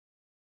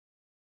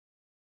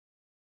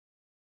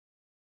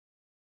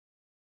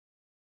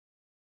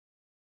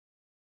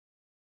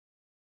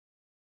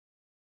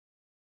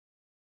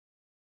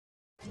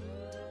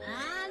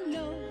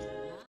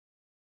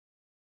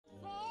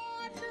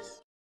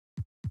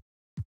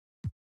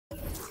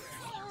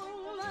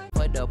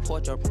of the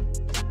porch or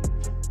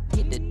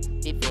hit the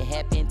if it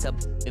happen to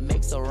it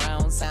makes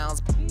surround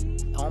sounds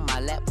on my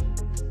lap.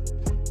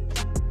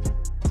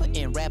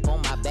 Putting rap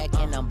on my back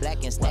and I'm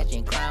black and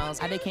snatching crowns.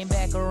 I came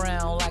back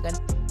around like a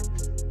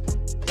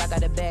I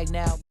got a bag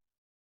now.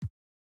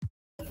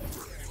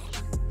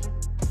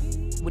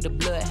 With the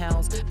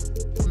bloodhounds,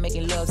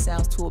 making love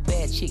sounds to a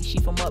bad chick. She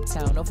from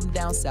uptown, no from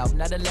down south,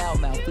 not a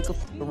loudmouth. We could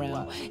f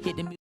around, hit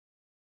the music.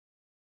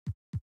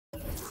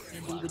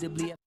 With the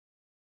bleed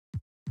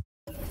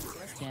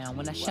down.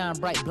 When I shine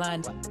bright,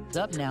 blind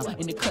up now.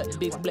 In the cut,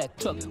 big black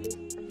truck.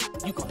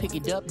 You can pick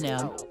it up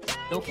now.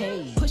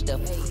 Okay, push the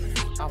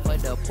off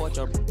of the porch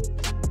or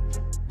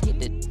hit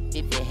the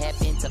if it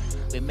happen to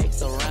it makes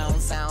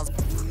surround sounds.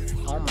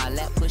 On my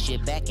lap, push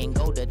it back and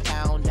go to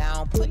town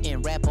down.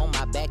 Putting rap on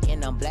my back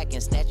and I'm black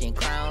and snatching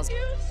crowns.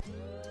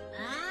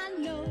 I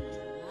know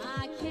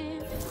I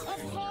can't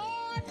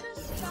afford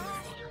to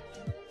stop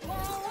for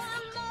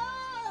a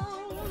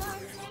moment.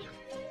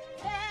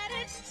 That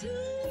it's too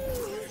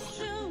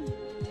soon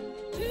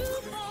to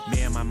fall.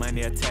 Me and my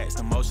money attached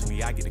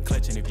emotionally. I get the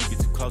clutching if you get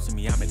too close to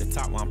me. I'm at the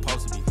top where I'm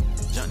supposed to be.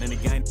 Jumping in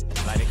the game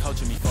like they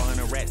coaching me.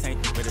 400 rats ain't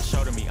with a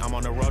show to me. I'm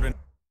on the road and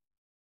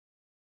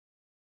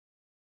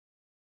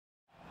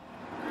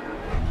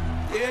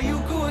there you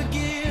go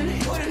again.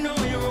 Putting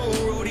on your own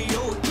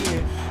rodeo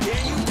again. Yeah,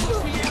 you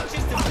push me out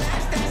just to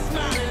flash that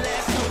smile and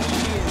last on the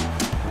year.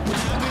 But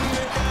I've been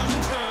here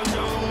 1,000 times, I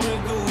don't wanna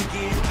go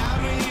again. I've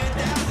been here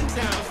 1,000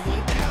 times,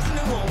 1,000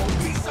 it won't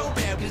be so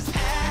bad, cause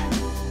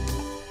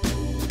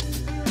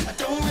I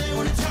don't really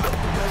wanna talk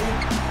about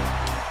it.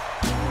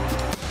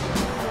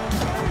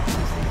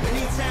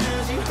 Many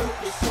times you hurt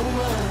me so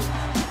much.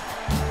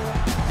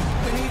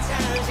 Many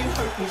times you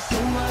hurt me so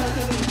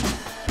much.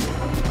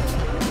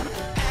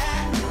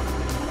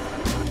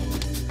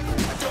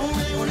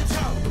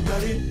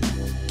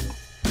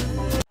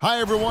 Hi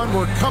everyone,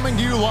 we're coming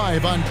to you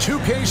live on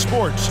 2K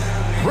Sports,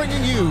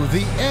 bringing you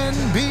the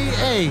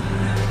NBA.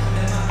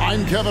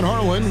 I'm Kevin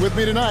Harlan. With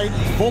me tonight,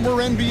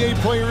 former NBA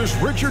players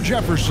Richard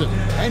Jefferson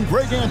and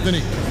Greg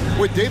Anthony,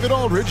 with David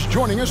Aldridge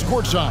joining us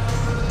courtside.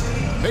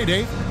 Hey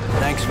Dave.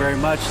 Thanks very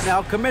much.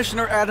 Now,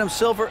 Commissioner Adam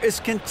Silver is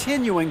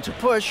continuing to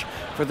push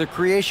for the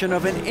creation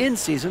of an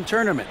in-season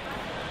tournament.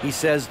 He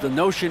says the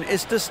notion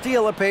is to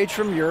steal a page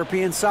from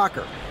European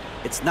soccer.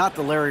 It's not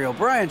the Larry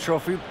O'Brien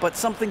Trophy, but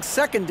something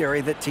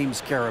secondary that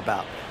teams care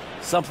about.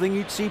 Something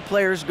you'd see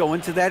players go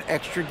into that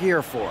extra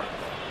gear for.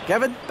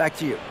 Kevin, back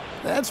to you.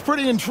 That's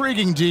pretty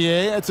intriguing,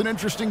 DA. That's an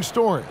interesting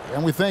story,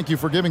 and we thank you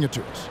for giving it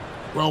to us.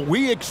 Well,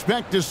 we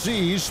expect to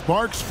see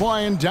sparks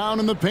flying down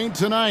in the paint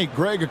tonight.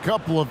 Greg, a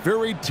couple of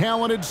very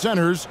talented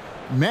centers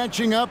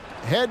matching up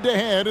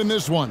head-to-head in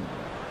this one.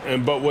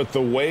 But with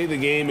the way the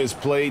game is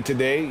played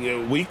today,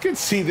 we could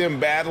see them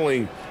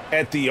battling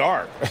at the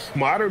arc.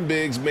 Modern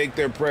bigs make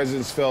their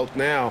presence felt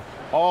now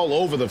all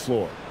over the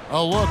floor.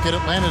 A look at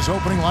Atlanta's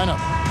opening lineup.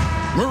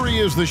 Murray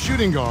is the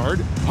shooting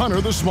guard,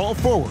 Hunter the small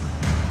forward.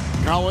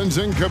 Collins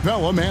and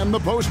Capella man the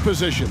post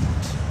positions.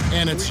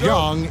 And it's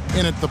Young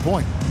in at the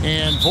point.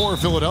 And for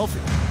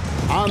Philadelphia,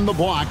 on the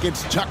block,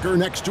 it's Tucker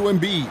next to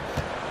Embiid.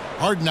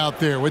 Harden out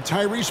there with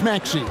Tyrese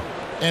Maxey.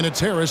 And it's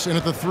Harris in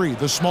at the 3,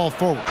 the small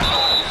forward.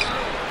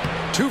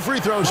 2 free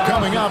throws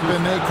coming up,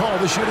 and they call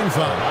the shooting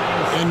foul.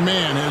 And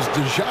man, has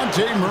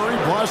DeJounte Murray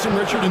blossomed,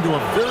 Richard, into a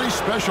very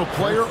special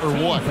player or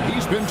what?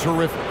 He's been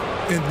terrific.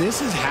 And this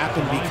has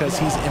happened because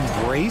he's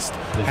embraced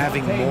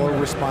having more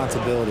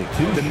responsibility.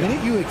 The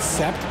minute you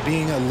accept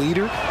being a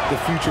leader, the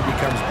future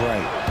becomes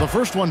bright. The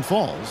first one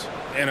falls.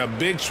 And a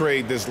big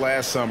trade this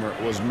last summer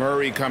was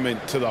Murray coming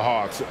to the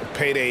Hawks.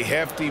 Paid a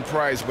hefty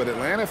price, but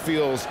Atlanta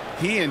feels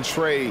he and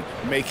Trey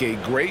make a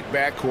great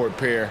backcourt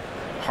pair.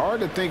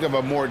 Hard to think of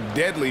a more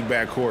deadly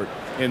backcourt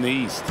in the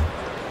East.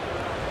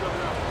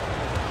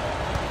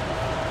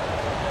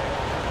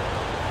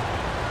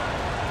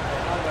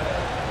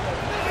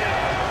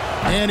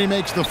 And he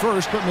makes the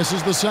first, but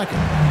misses the second.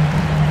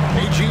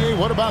 AGA,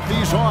 what about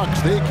these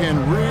Hawks? They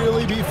can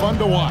really be fun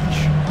to watch.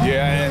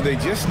 Yeah, and they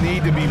just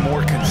need to be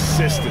more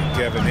consistent,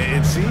 Kevin.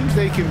 It seems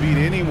they can beat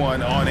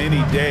anyone on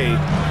any day.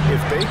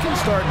 If they can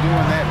start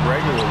doing that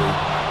regularly,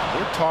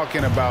 we're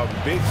talking about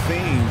big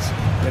things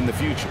in the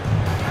future.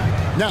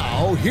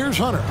 Now, here's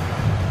Hunter.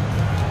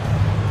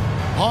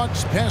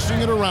 Hawks passing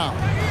it around.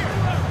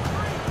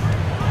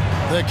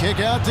 The kick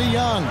out to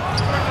Young.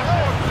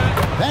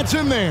 That's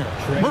in there.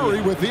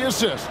 Murray with the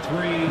assist.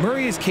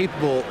 Murray is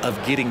capable of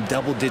getting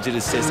double-digit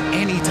assists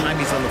anytime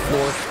he's on the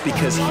floor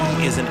because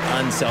he is an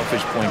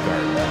unselfish point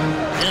guard.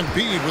 And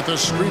Embiid with a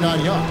screen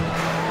on Young.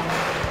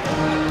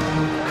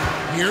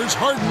 Here's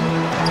Harden.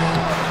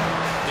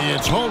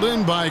 It's hauled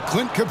in by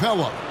Clint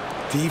Capella.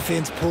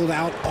 Defense pulled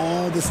out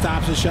all the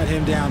stops to shut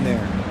him down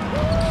there.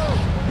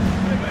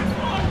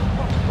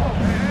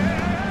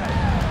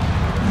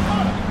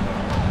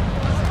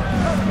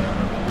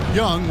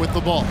 Young with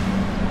the ball.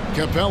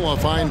 Capella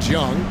finds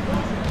Young.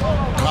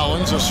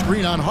 Collins a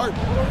screen on Harden.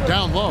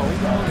 Down low.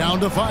 Down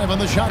to 5 on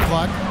the shot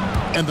clock.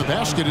 And the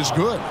basket is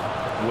good.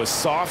 with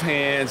soft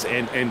hands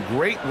and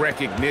great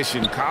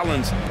recognition.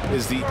 Collins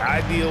is the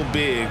ideal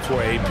big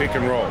for a pick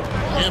and roll.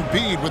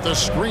 Embiid with a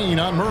screen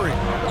on Murray.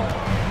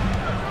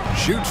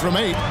 Shoots from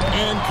 8,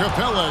 and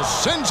Capella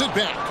sends it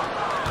back.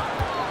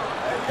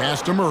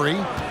 Pass to Murray.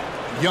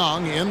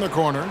 Young in the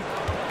corner.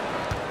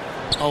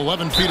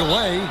 11 feet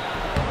away.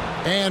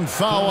 And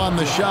foul on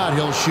the shot.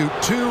 He'll shoot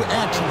 2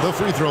 at the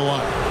free throw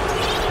line.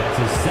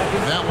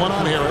 That one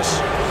on Harris.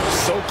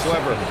 So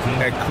clever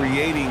at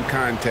creating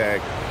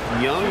contact.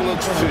 Young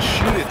looks to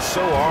shoot it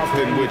so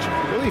often, which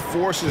really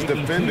forces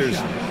defenders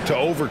to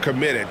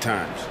overcommit at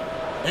times.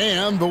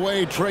 And the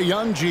way Trae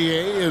Young,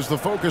 GA, is the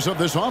focus of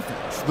this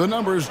offense. The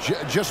numbers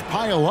just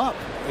pile up.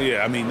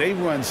 Yeah, I mean, they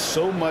run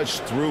so much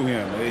through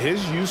him.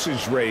 His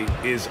usage rate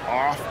is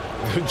off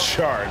the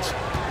charts.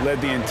 Led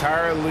the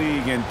entire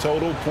league in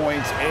total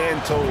points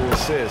and total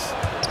assists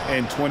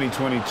in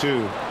 2022.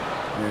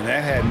 And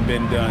that hadn't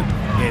been done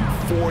in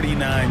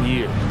 49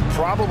 years.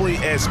 Probably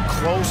as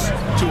close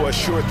to a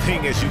sure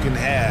thing as you can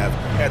have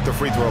at the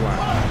free throw line.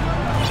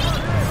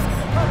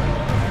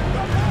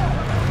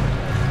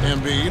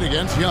 Embiid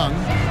against Young.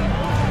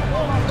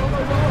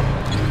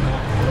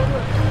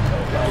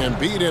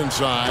 Embiid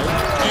inside,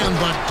 and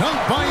the dunk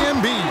by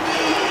Embiid.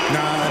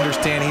 Now, I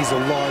understand he's a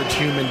large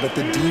human, but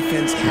the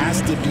defense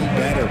has to be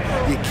better.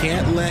 You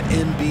can't let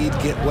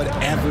Embiid get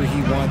whatever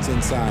he wants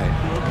inside.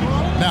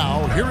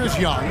 Now, here is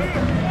Young.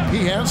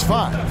 He has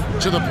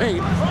 5. To the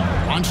paint.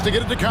 Wants to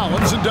get it to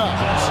Collins and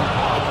does.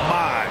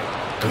 My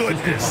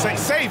goodness.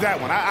 Save that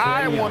one.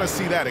 I want to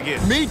see that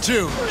again. Me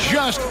too.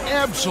 Just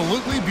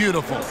absolutely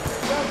beautiful.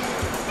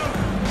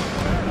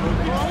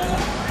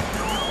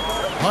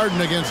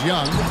 Harden against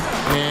Young.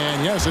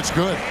 And yes, it's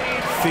good.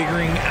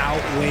 Figuring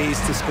out ways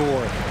to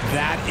score.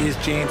 That is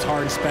James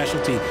Harden's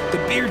specialty.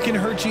 The beard can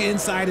hurt you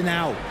inside and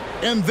out.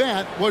 And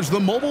that was the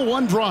Mobile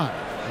One drive.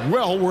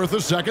 Well worth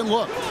a second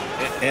look.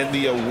 And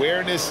the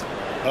awareness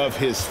of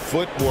his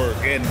footwork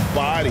and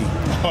body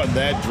on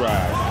that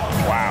drive.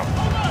 Wow.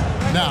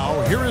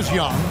 Now, here is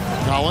Young.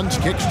 Collins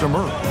kicks to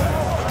Murray.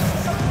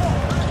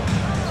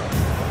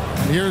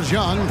 And here's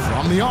Young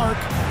from the arc.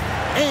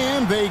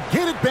 And they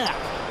get it back.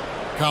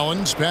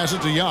 Collins passes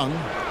to Young.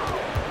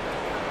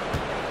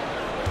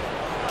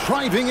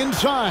 Driving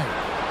inside.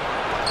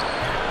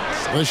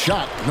 The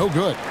shot, no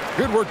good.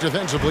 Good work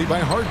defensively by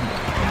Harden.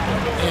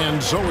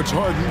 And so it's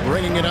Harden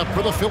bringing it up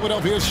for the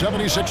Philadelphia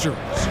 76ers.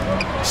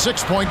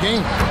 6-point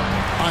game.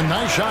 A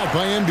nice shot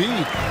by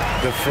Embiid.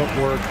 The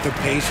footwork, the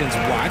patience,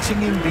 watching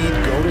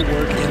Embiid go to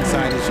work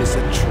inside is just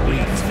a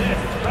treat.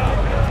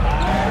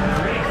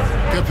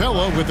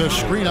 Capella with a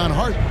screen on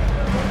Harden.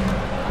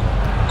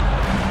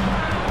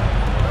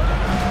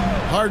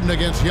 Harden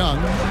against Young.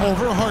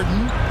 Over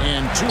Harden.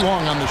 And too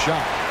long on the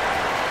shot.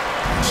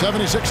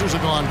 76ers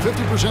have gone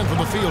 50% from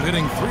the field,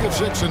 hitting 3 of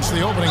 6 since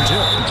the opening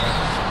tip.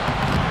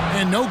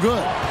 And no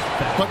good.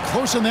 But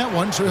close in that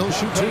one, so he'll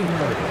shoot 2.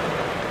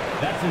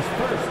 That's his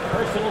first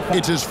personal foul.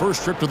 It's his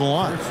first trip to the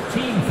line. First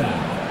team foul.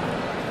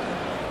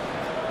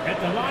 At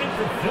the line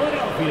for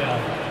Philadelphia,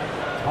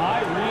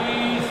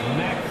 Tyrese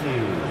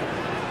Maxey.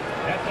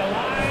 At the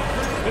line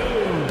for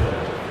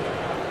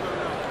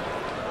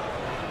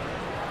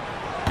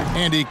 2.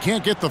 And he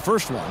can't get the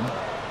first one.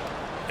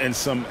 And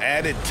some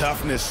added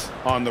toughness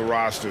on the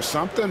roster.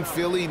 Something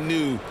Philly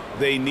knew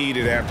they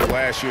needed after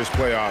last year's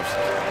playoffs.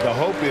 The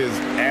hope is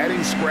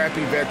adding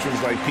scrappy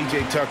veterans like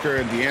P.J. Tucker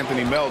and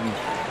DeAnthony Melton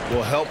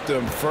will help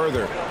them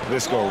further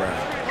this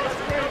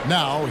go-round.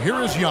 Now,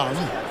 here is Young.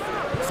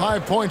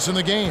 5 points in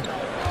the game.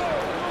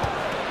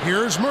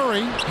 Here's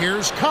Murray.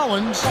 Here's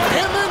Collins.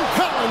 And then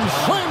Collins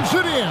slams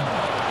it in.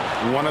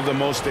 One of the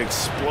most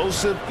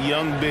explosive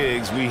young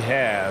bigs we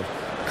have.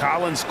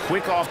 Collins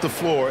quick off the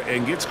floor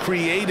and gets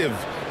creative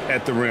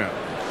at the rim.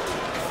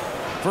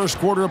 First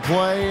quarter of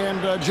play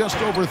and just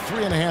over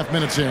 3.5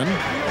 minutes in.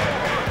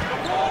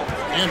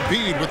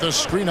 Embiid with a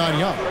screen on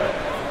Young.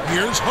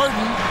 Here's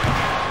Harden.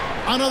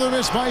 Another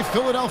miss by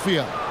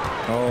Philadelphia.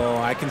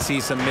 Oh, I can see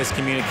some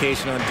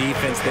miscommunication on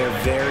defense there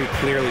very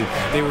clearly.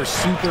 They were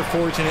super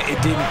fortunate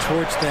it didn't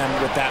torch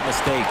them with that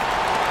mistake.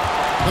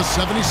 The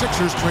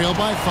 76ers trail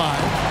by 5.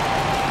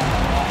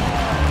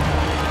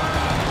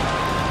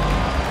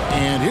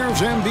 And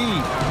here's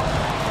Embiid.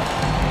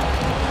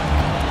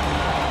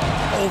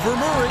 Over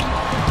Murray.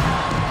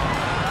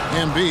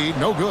 Embiid,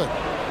 no good.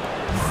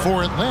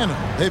 For Atlanta,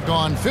 they've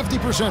gone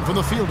 50% from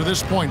the field to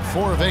this point,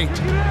 4 of 8.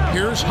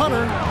 Here's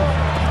Hunter.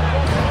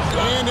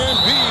 And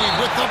Embiid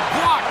with the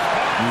block.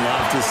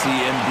 Love to see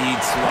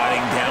Embiid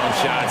swatting down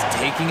shots,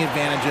 taking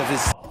advantage of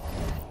his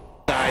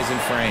size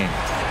and frame.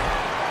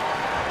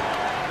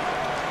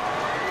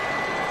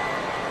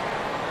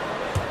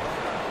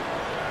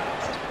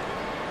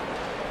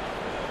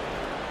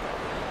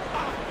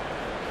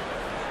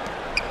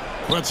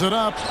 Puts it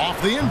up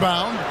off the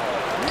inbound.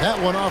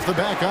 That one off the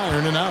back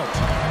iron and out.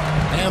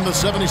 And the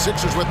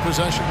 76ers with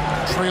possession,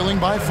 trailing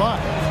by 5.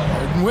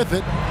 Harden with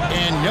it,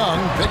 and Young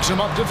picks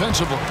him up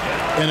defensively.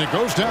 And it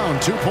goes down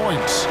 2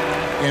 points.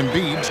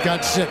 Embiid's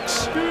got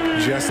 6.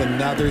 Just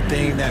another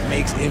thing that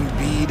makes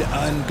Embiid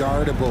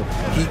unguardable.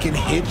 He can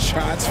hit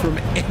shots from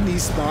any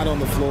spot on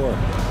the floor.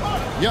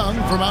 Young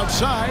from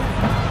outside.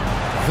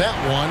 That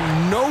one,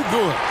 no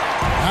good.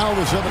 Now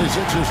the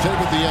 76ers take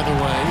it the other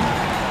way.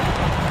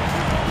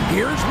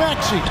 Here's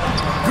Maxey.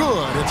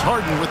 Good. It's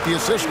Harden with the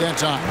assist that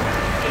time.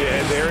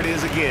 Yeah, there it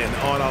is again.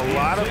 On a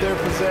lot of their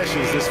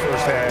possessions this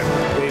first half,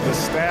 they've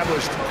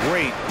established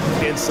great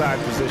inside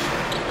position.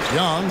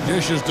 Young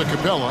dishes to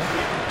Capella.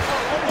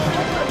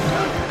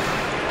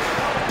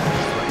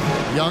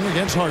 Young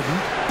against Harden.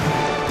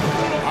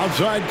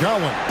 Outside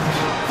Collins.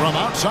 From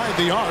outside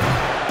the arc.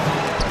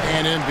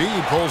 And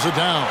Embiid pulls it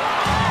down.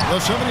 The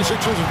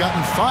 76ers have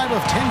gotten 5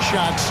 of 10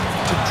 shots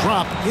to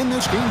drop in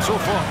this game so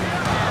far.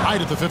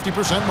 Right at the 50%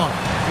 mark.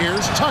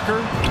 Here's Tucker.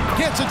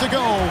 Gets it to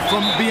go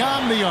from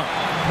beyond the arc.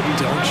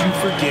 Don't you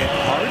forget,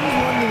 Harden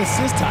won the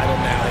assist title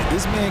now.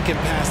 This man can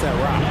pass that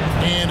rock.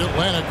 And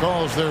Atlanta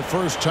calls their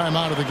first time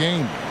out of the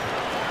game.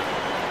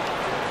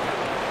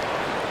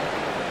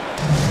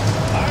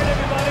 All right,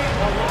 everybody,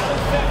 a lot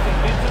of second.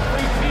 It's a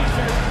free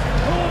t-shirt.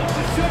 Who wants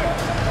the shirt?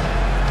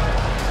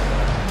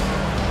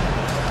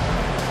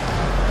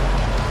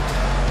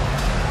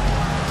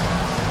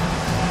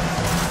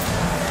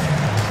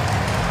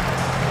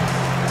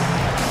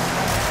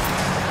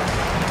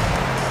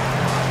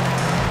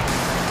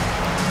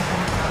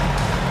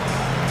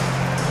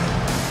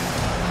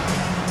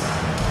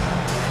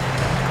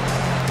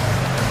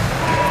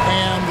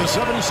 The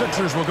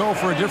 76ers will go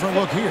for a different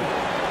look here.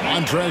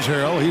 Montrezl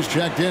Harrell, he's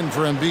checked in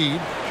for Embiid.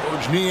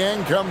 George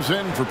Niang comes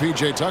in for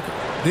P.J. Tucker.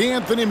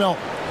 DeAnthony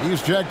Melton,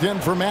 he's checked in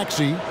for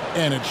Maxey.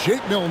 And it's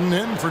Shake Milton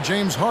in for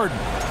James Harden.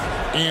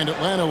 And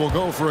Atlanta will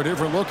go for a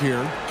different look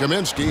here.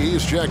 Kaminsky,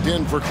 he's checked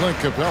in for Clint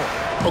Capella.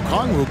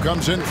 Okongwu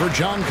comes in for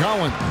John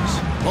Collins.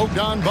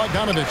 Bogdan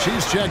Bogdanovic,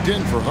 he's checked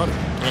in for Hunter.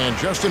 And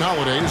Justin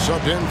Holiday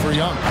subbed in for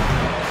Young.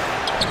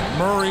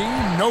 Murray,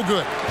 no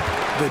good.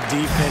 The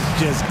defense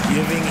just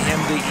giving him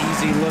the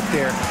easy look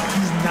there.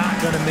 He's not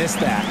going to miss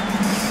that.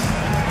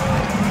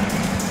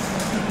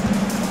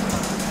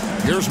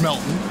 Here's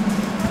Melton.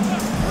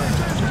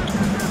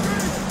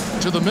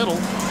 To the middle.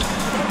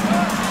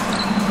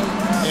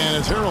 And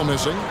it's Harrell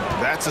missing.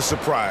 That's a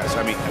surprise.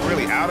 I mean,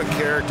 really out of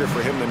character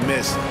for him to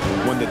miss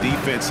when the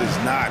defense is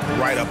not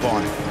right up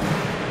on it.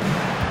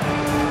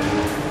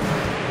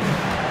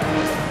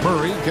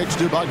 Murray kicks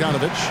to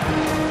Bogdanovic.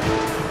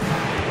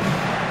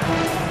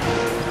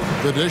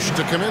 The dish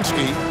to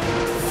Kaminsky.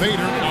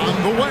 Fader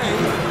on the way.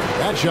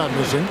 That shot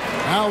missing.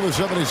 Now the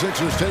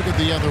 76ers take it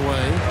the other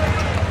way.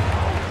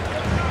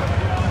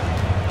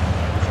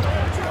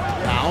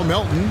 Now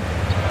Melton.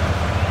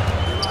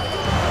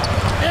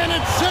 And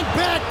it's sent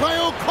back by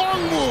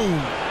Okongwu.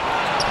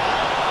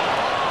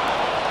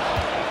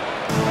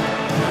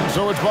 And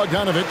so it's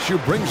Bogdanovic who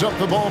brings up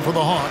the ball for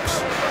the Hawks.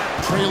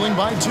 Trailing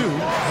by 2.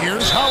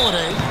 Here's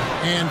Holiday.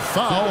 And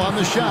foul on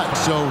the shot.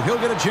 So he'll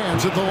get a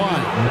chance at the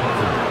line.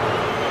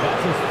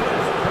 That's his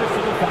first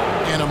personal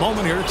foul. In a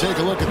moment here, take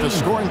a look at the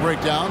scoring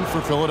breakdown for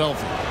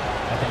Philadelphia.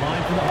 At the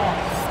line for the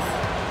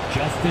Hawks,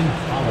 Justin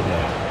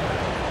Holiday.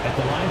 At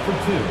the line for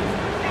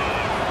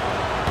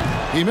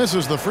 2. He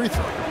misses the free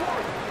throw.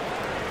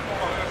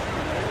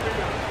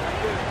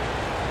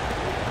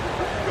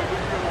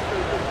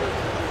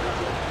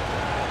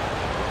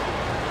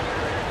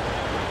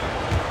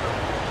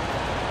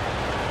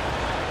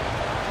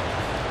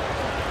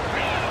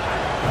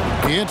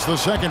 He hits the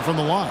second from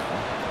the line.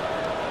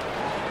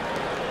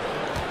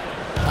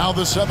 Now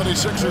the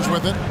 76ers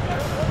with it.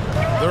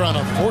 They're on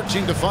a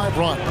 14-5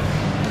 run.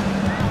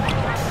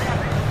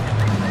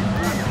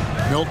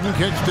 Milton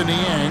kicks to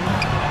Niang.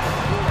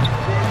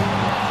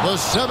 The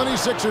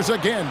 76ers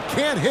again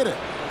can't hit it.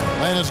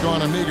 Atlanta's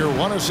gone a meager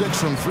 1 of 6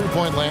 from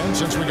three-point land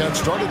since we got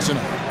started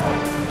tonight.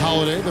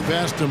 Holiday the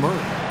pass to Murray.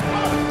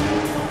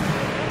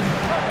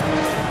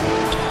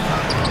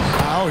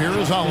 Now here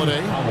is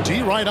Holiday.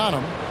 D right on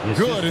him.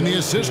 Good, and the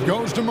assist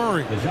goes to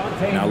Murray.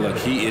 Now look,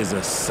 he is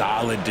a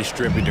solid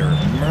distributor.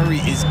 Murray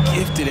is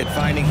gifted at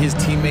finding his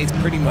teammates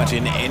pretty much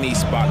in any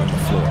spot on the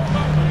floor.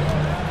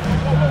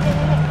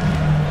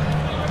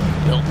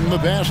 Milton the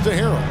pass to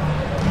Harrell.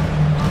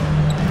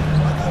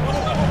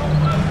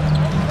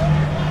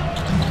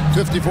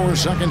 54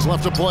 seconds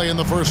left to play in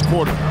the first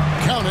quarter.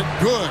 Count it,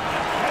 good.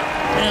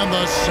 And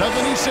the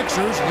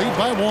 76ers lead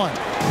by 1.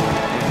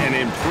 And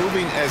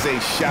improving as a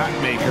shot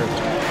maker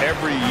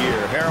every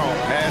year. Harrell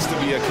has to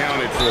be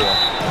accounted for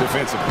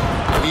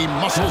defensively. He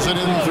muscles it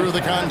in through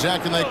the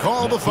contact, and they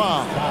call the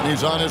foul.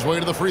 He's on his way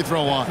to the free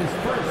throw line.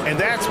 And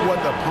that's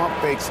what the pump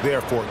fake's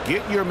there for.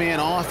 Get your man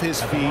off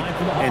his feet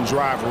and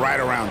drive right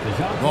around him.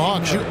 The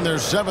Hawks shooting their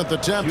 7th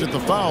attempt at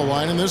the foul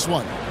line in this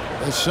one.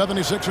 The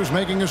 76ers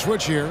making a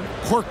switch here.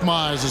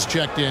 Korkmaz is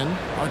checked in.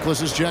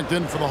 Harkless is checked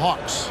in for the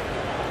Hawks.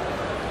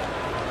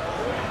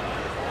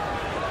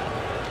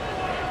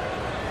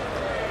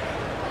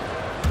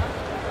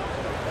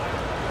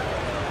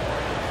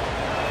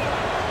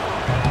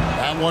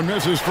 That one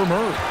misses for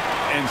Murray.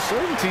 And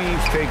certain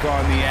teams take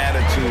on the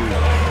attitude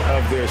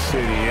of their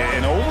city.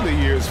 And over the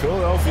years,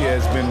 Philadelphia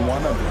has been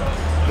one of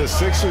them. The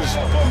Sixers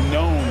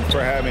known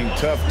for having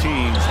tough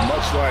teams,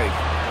 much like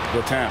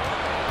the town.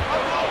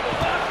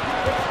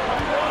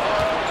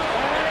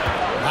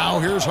 Now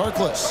here's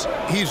Harkless.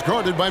 He's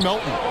guarded by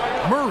Melton.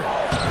 Murray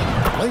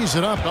lays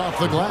it up off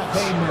the glass.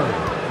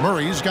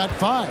 Murray's got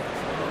 5.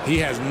 He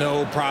has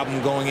no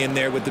problem going in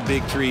there with the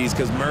big threes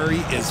because Murray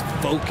is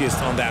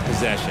focused on that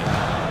possession.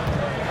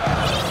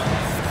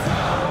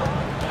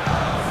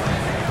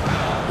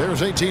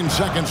 There's 18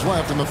 seconds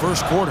left in the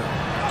first quarter.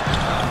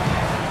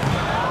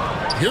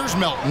 Here's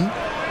Melton.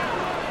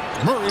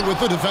 Murray with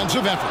the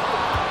defensive effort.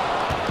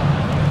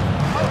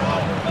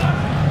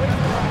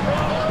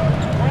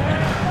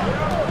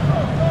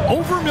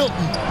 Over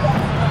Milton.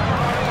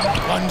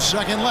 1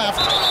 second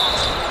left.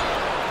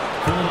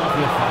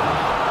 Philadelphia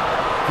foul.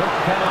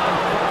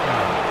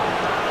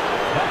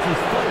 That's his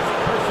first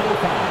personal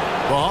foul.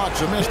 The Hawks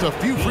have missed a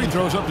few free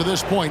throws up to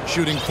this point,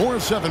 shooting 4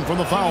 of 7 from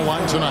the foul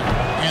line tonight.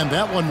 And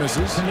that one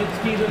misses.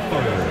 Snitsky the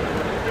third,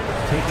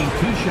 taking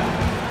 2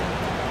 shots.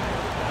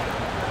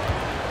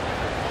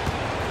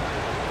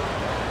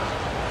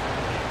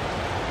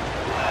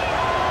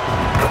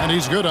 And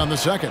he's good on the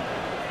second.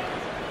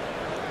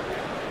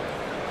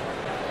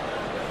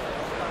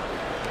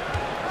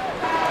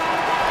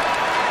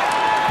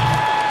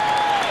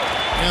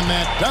 And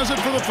that does it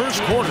for the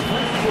first quarter.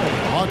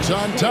 Hawks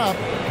on top,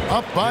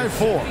 up by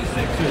 4.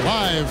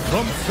 Live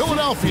from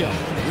Philadelphia,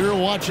 you're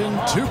watching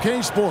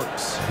 2K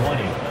Sports.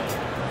 20.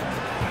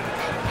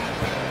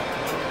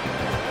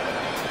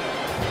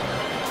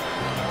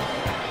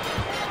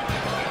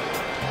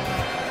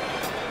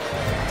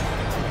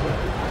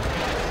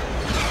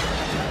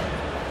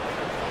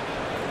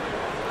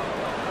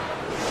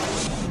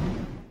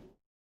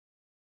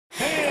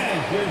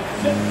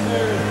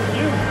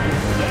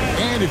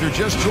 And if you're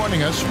just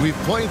joining us, we've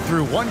played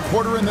through 1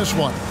 quarter in this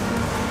one.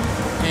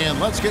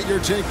 And let's get your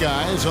take,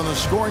 guys, on the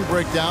scoring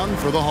breakdown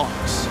for the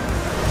Hawks.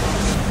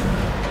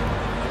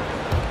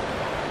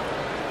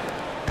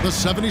 The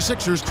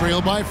 76ers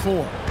trail by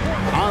 4.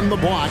 On the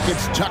block,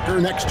 it's Tucker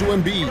next to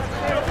Embiid.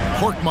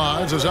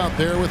 Korkmaz is out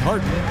there with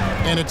Harden.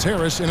 And it's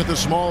Harris in at the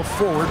small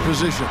forward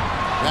position.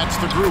 That's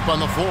the group on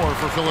the floor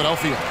for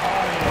Philadelphia.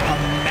 A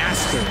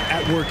master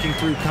at working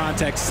through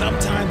contact.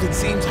 Sometimes it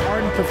seems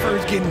Harden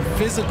prefers getting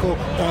physical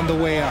on the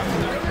way up.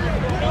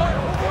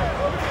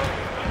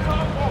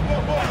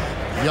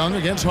 Young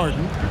against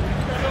Harden.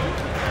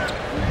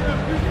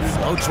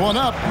 Floats one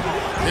up.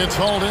 It's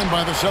hauled in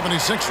by the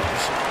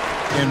 76ers.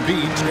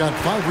 Embiid's got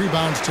 5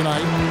 rebounds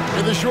tonight.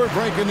 And the short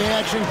break in the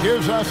action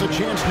gives us a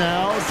chance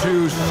now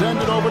to send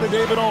it over to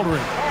David Aldridge.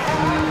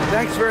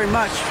 Thanks very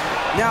much.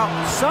 Now,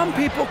 some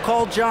people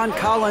call John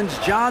Collins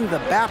John the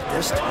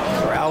Baptist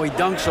for how he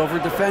dunks over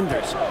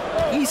defenders.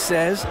 He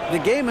says, the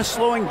game is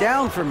slowing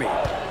down for me.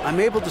 I'm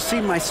able to see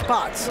my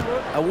spots.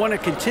 I want to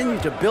continue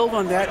to build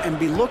on that and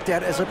be looked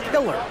at as a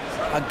pillar,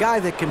 a guy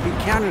that can be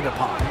counted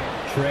upon.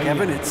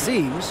 Kevin, it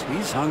seems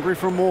he's hungry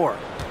for more.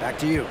 Back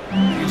to you.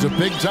 He's a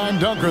big-time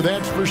dunker,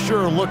 that's for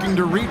sure, looking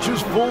to reach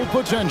his full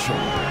potential.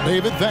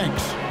 David,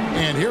 thanks.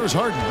 And here's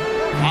Harden,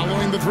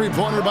 following the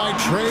three-pointer by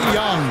Trae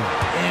Young.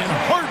 And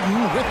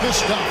Harden with the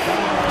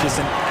stuff. Just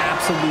an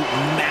absolute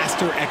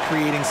master at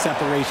creating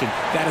separation.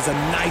 That is a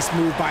nice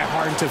move by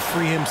Harden to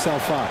free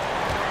himself up.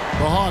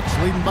 The Hawks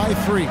leading by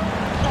 3.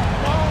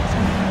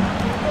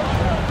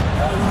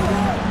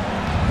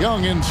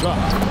 Young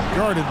inside,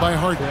 guarded by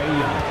Harden.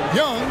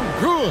 Young,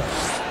 good.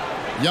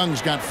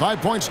 Young's got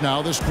 5 points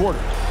now this quarter.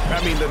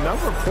 I mean, the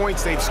number of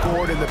points they've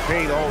scored in the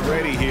paint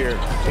already here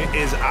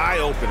is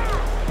eye-opening.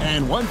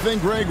 And one thing,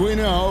 Greg, we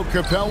know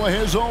Capella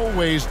has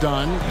always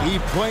done, he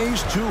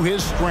plays to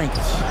his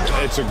strengths.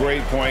 It's a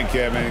great point,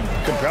 Kevin.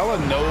 Capella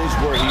knows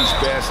where he's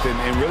best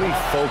and really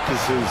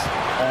focuses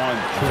on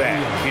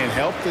that. Can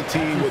help the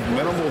team with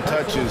minimal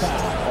touches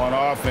on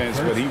offense,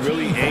 but he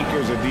really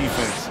anchors a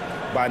defense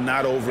by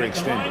not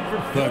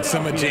overextending. Look,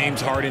 some of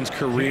James Harden's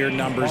career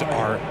numbers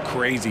are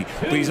crazy,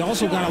 but he's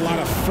also got a lot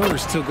of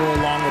firsts to go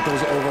along with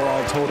those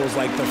overall totals,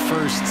 like the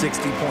first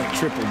 60-point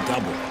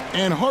triple-double.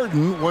 And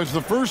Harden was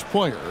the first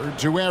player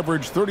to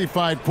average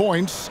 35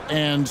 points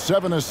and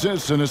 7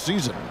 assists in a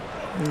season.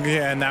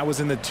 Yeah, and that was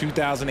in the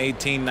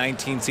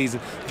 2018-19 season.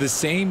 The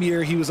same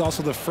year, he was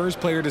also the first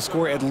player to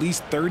score at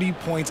least 30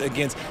 points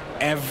against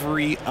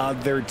every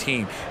other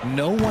team.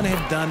 No one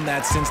had done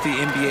that since the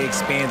NBA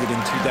expanded in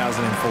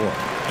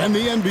 2004. And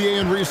the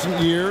NBA in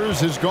recent years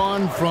has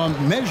gone from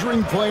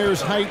measuring players'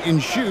 height in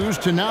shoes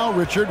to now,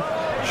 Richard,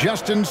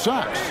 just in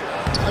socks.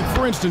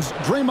 For instance,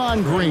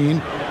 Draymond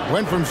Green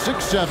went from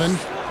 6'7"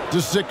 to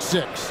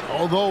 6'6",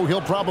 although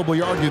he'll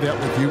probably argue that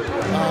with you.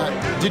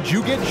 Did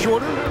you get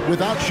shorter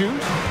without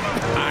shoes?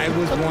 I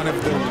was one of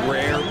the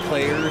rare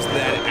players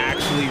that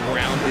actually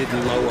rounded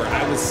lower.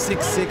 I was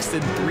 6'6"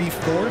 and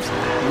 3/4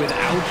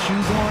 without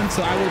shoes on,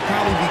 so I would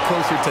probably be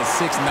closer to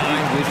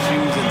 6'9" with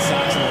shoes and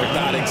socks and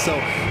orthotics. So,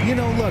 you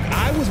know, look,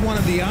 I was one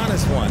of the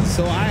honest ones,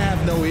 so I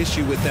have no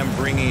issue with them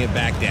bringing it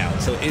back down.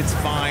 So it's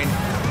fine.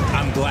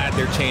 I'm glad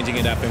they're changing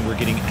it up and we're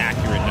getting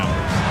accurate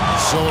numbers.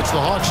 So it's the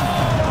Hawks.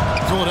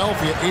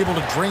 Philadelphia able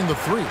to drain the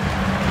three.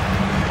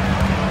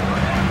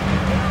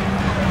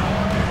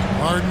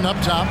 Harden up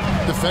top,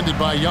 defended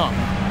by Young.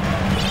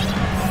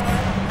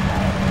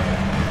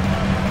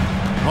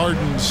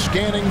 Harden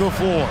scanning the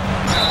floor.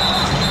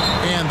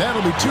 And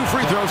that'll be 2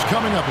 free throws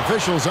coming up.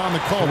 Officials on the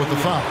call with the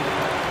foul.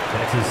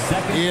 That's his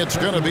second. It's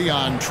going to be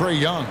on Trae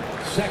Young.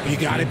 You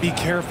got to be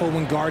careful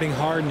when guarding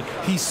Harden.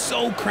 He's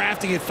so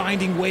crafty at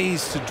finding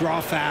ways to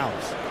draw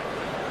fouls.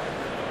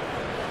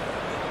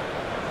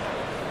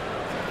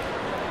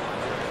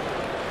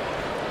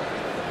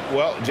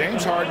 Well,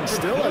 James Harden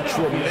still a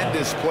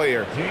tremendous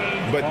player,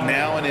 but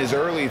now in his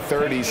early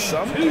 30s,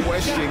 some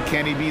question,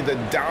 can he be the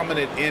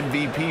dominant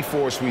MVP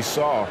force we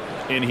saw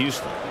in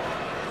Houston?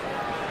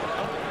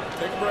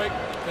 Take a break.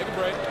 Take a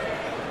break.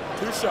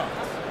 2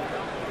 shots.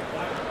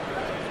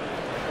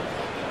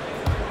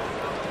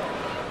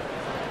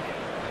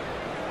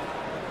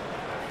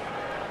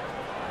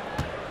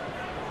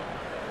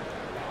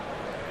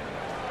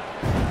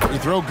 Free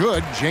throw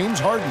good, James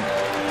Harden.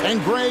 And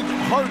Greg,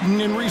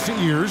 Harden in recent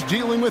years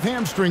dealing with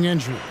hamstring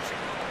injuries.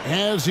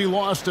 Has he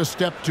lost a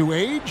step to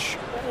age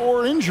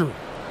or injury?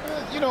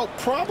 You know,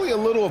 probably a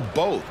little of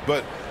both,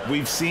 but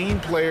we've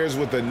seen players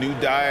with a new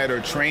diet or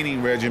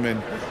training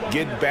regimen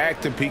get back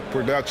to peak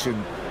production.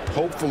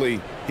 Hopefully,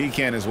 he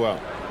can as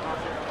well.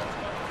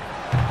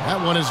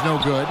 That one is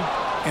no good.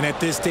 And at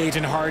this stage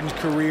in Harden's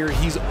career,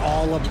 he's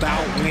all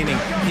about winning.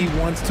 He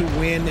wants to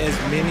win as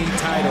many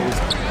titles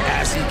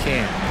as he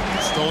can.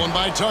 Stolen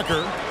by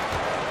Tucker.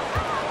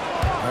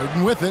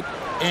 Harden with it,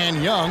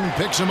 and Young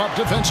picks him up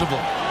defensively.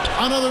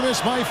 Another miss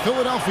by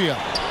Philadelphia.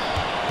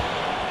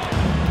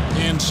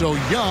 And so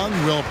Young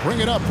will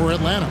bring it up for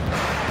Atlanta.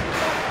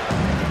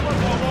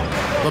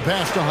 The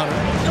pass to Hunter.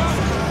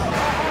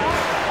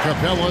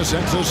 Capella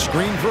sets a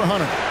screen for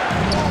Hunter.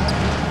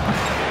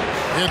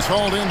 It's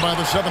hauled in by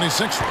the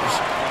 76ers.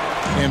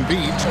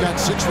 Embiid's got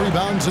 6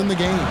 rebounds in the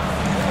game.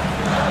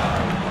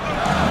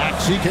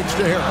 Maxey kicks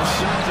to Harris.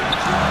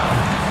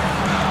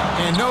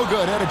 And no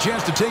good. Had a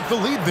chance to take the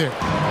lead there.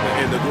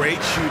 And the great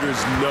shooters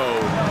know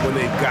when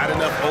they've got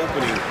enough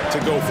opening to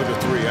go for the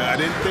 3. I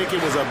didn't think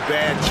it was a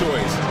bad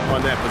choice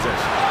on that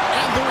possession.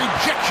 And the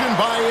rejection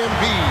by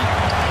Embiid.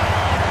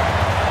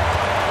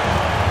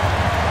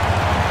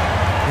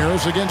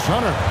 Harris against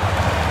Hunter.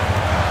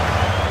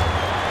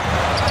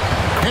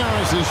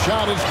 Harris's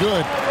shot is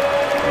good.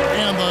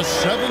 And the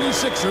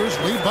 76ers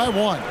lead by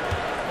 1.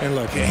 And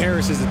look,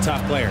 Harris is a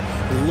tough player.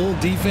 With a little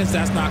defense,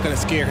 that's not going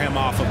to scare him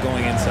off of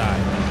going inside.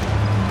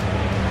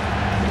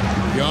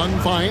 Young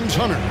finds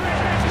Hunter.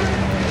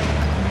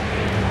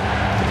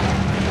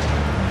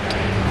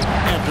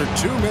 After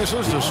 2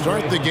 misses to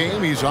start the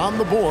game, he's on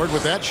the board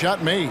with that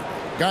shot made.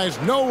 Guys,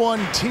 no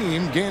one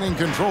team gaining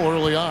control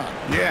early on.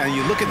 Yeah, and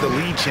you look at the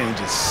lead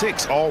changes,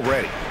 6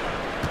 already.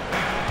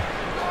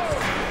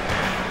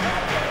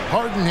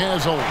 Harden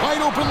has a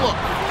wide open look.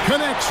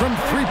 Connects from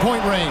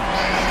 3-point range.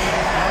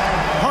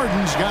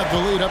 Harden's got the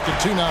lead up to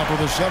 2 now for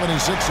the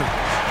 76ers.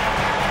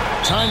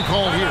 Time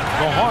call here.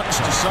 The Hawks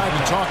decide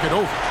to talk it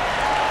over.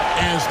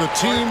 As the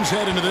teams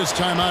head into this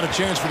timeout, a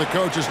chance for the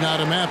coaches now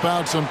to map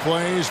out some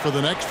plays for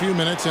the next few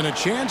minutes and a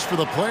chance for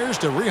the players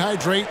to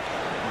rehydrate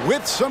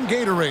with some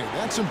Gatorade.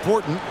 That's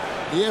important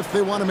if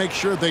they want to make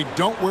sure they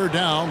don't wear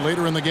down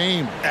later in the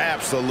game.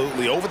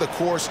 Absolutely. Over the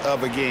course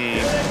of a game,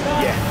 you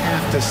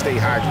have to stay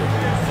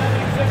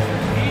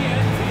hydrated.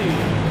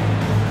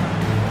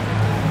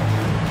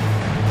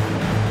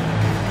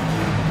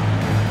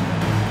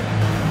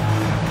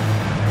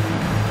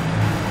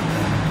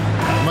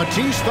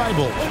 Matisse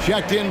Thybulle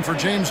checked in for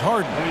James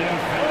Harden.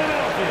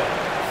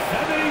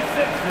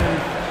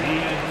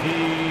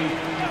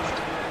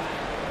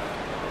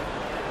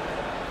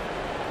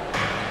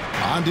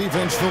 On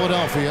defense,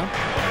 Philadelphia.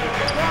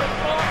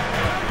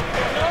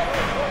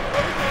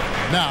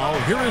 Now,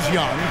 here is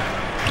Young.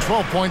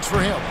 12 points for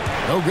him.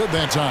 No good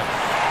that time.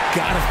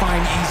 Got to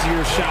find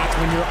easier shots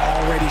when you're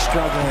already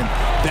struggling.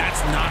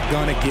 That's not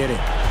going to get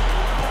it.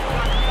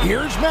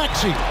 Here's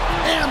Maxey.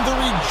 And the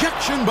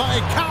rejection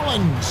by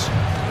Collins.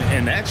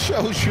 And that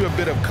shows you a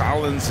bit of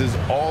Collins'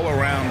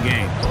 all-around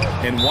game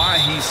and why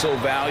he's so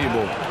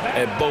valuable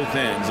at both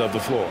ends of the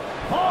floor.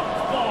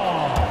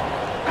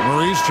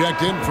 Murray's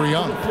checked in for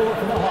Young.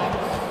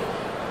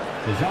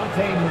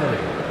 DeJounte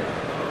Murray.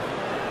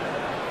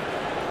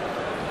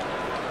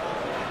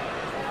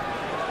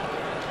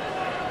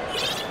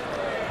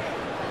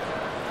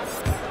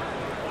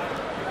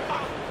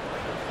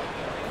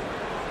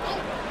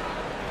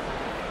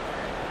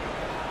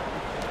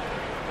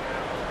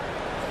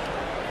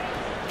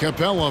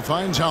 Capella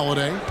finds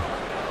Holiday.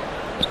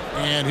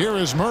 And here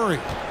is Murray.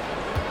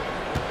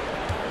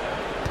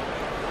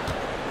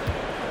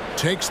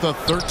 Takes the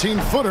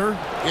 13-footer.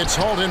 It's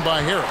hauled in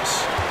by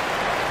Harris.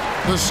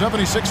 The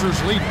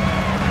 76ers lead.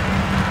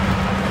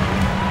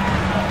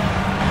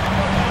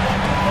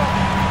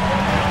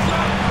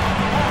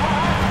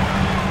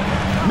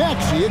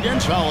 Maxey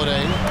against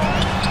Holiday.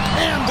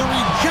 And the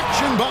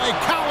rejection by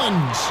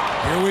Collins.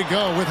 Here we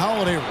go with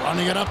Holiday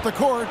running it up the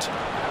court.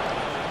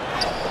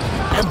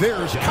 And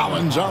there's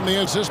Collins on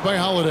the assist by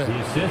Holiday.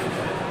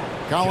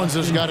 Collins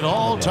has got it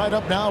all tied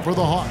up now for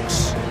the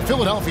Hawks.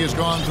 Philadelphia's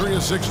gone 3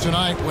 of 6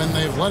 tonight when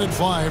they've let it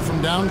fly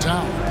from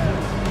downtown.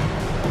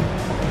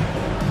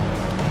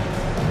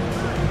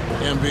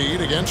 Embiid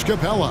against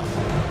Capella.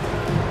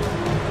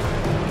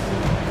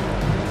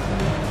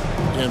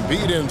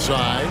 Embiid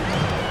inside.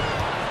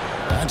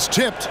 That's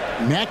tipped.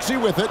 Maxey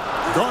with it.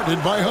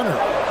 Guarded by Hunter.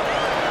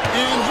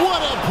 And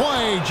what a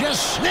play.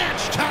 Just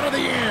snatched out of the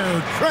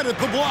air. Credit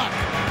the block.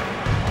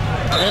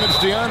 And it's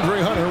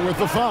DeAndre Hunter with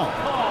the foul.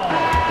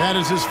 That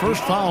is his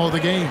first foul of the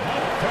game.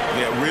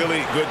 Yeah,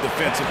 really good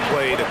defensive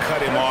play to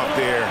cut him off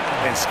there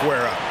and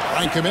square up.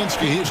 Frank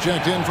Kaminsky, he's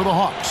checked in for the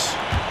Hawks.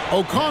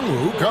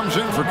 Okongwu comes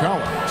in for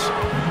Collins.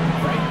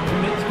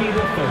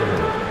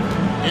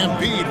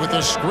 Embiid with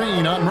a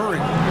screen on Murray.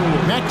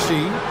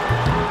 Maxey.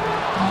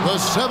 The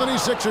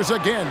 76ers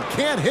again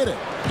can't hit it.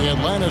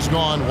 Atlanta's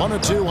gone 1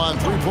 of 2 on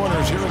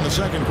three-pointers here in the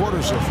second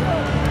quarter so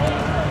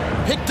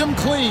far. Picked him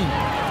clean.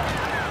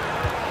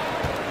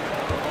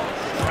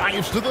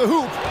 Drives to the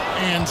hoop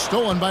and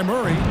stolen by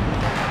Murray.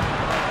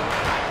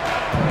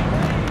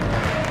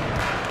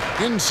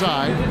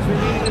 Inside.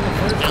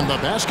 And the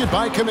basket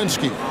by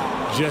Kaminsky.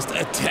 Just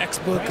a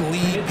textbook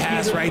lead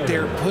pass right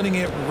there, putting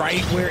it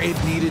right where it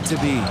needed to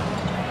be.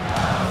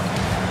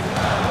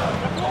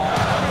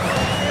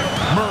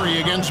 Murray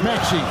against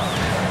Maxey.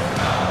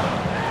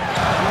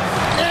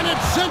 And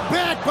it's sent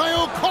back by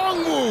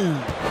Okongwu.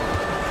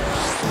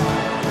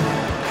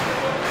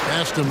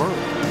 Pass to Murray.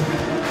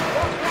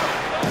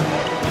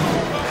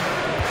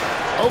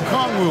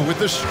 Okongwu with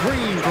the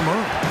screen from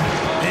Murray.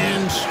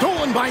 And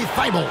stolen by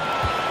Thibault.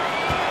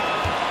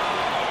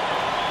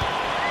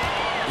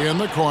 In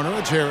the corner,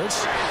 it's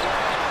Harris.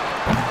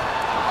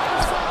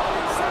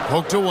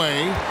 Poked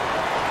away.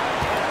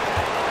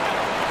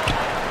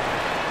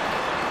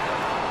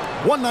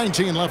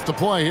 1:19 left to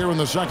play here in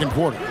the second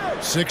quarter.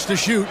 6 to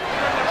shoot.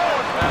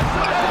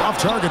 Off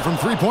target from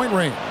three-point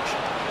range.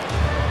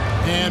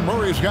 And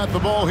Murray's got the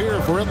ball here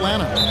for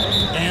Atlanta.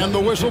 And the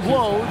whistle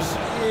blows.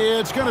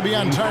 It's going to be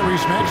on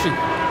Tyrese Maxey.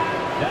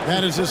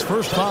 That is his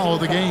first foul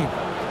of the game.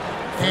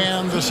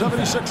 And the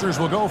 76ers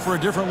will go for a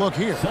different look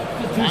here.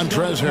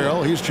 Montrezl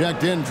Harrell, he's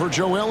checked in for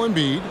Joel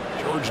Embiid.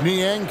 George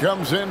Niang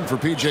comes in for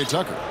P.J.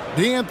 Tucker.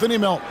 DeAnthony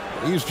Melton,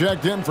 he's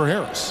checked in for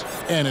Harris.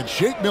 And it's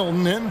Shake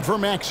Milton in for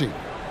Maxey.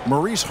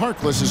 Maurice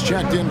Harkless is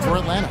checked in for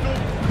Atlanta.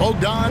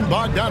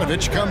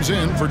 Bogdanovich comes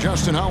in for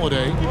Justin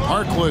Holiday.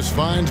 Harkless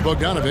finds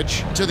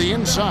Bogdanovich to the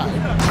inside.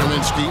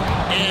 Kaminsky,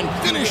 and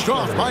finished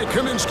off by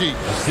Kaminsky.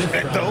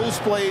 And those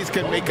plays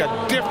can make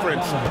a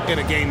difference in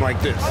a game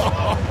like this.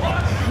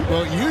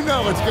 Well, you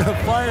know it's going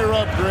to fire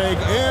up, Greg,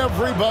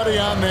 everybody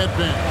on that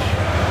bench.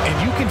 And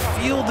you can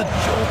feel the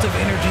jolt of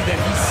energy that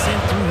he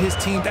sent through his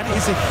team. That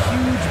is a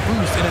huge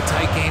boost in a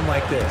tight game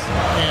like this.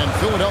 And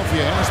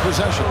Philadelphia has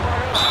possession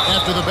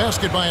after the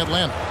basket by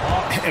Atlanta.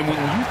 And when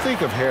you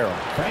think of Harrell,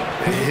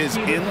 his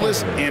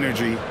endless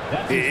energy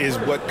is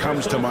what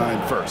comes to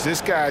mind first.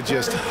 This guy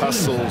just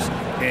hustles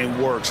and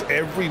works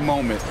every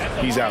moment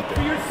he's out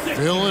there.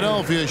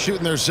 Philadelphia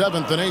shooting their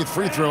 7th and 8th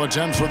free throw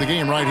attempts for the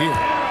game right here.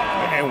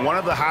 And one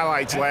of the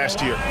highlights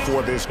last year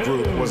for this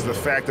group was the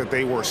fact that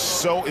they were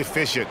so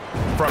efficient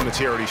from the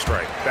charity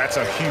stripe. That's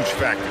a huge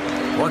factor.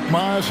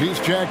 Korkmaz, he's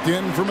checked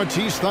in for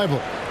Matisse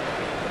Thybulle.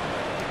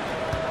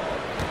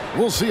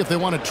 We'll see if they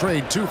want to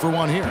trade 2 for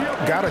 1 here.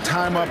 Got to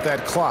time up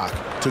that clock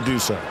to do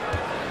so.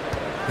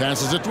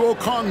 Passes it to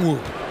Okongwu.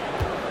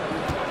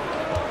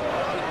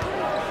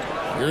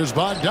 Here's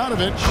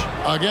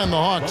Bogdanovich. Again, the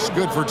Hawks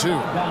good for 2.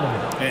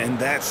 And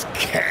that's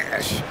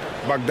cash.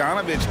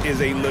 Bogdanovich is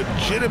a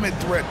legitimate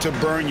threat to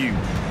burn you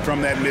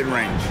from that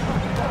mid-range.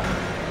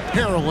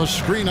 Harrell, a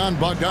screen on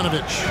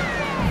Bogdanovich.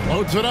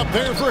 Loads it up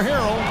there for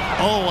Harrell.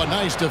 Oh, a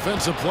nice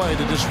defensive play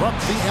to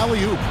disrupt the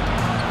alley-oop.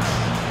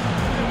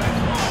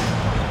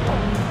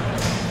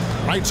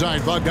 Right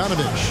side,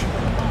 Bogdanovich.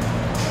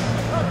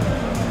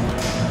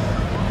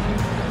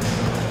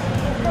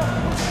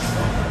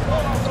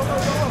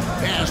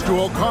 Pass to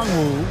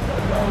Okongwu.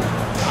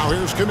 Now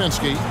here's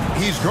Kaminsky.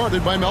 He's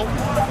guarded by Melton.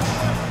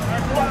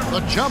 The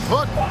jump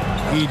hook.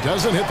 He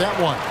doesn't hit that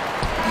one.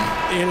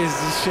 It is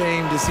a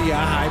shame to see a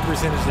high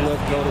percentage look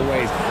go to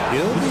waste.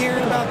 You'll be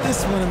hearing about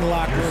this one in the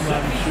locker room,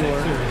 I'm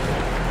sure.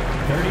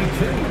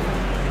 32.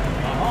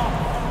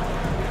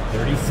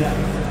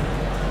 37.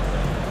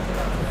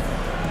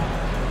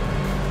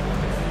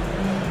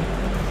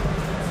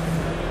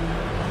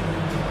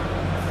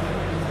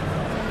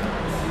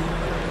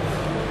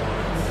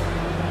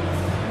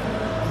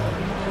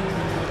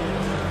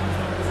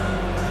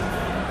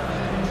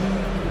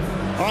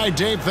 All right,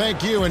 Dave,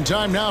 thank you. And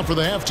time now for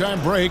the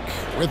halftime break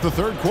with the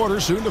third quarter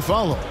soon to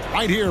follow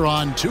right here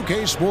on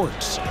 2K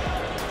Sports.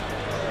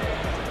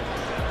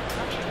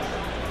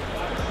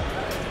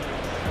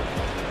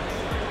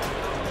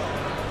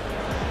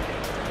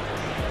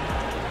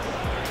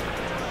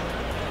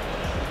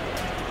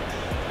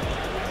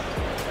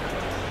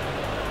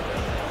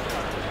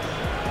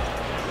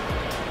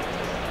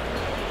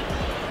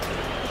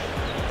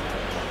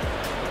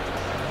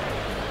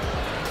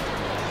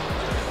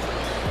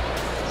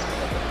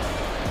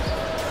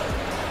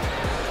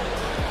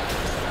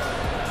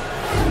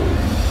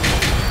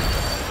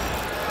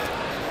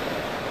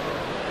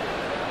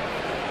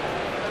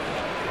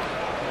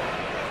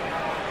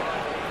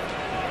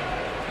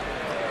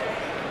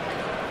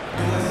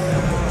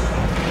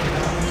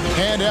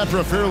 And after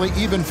a fairly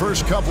even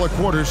first couple of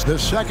quarters, the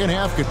second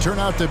half could turn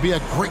out to be a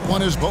great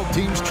one as both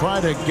teams try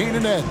to gain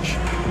an edge.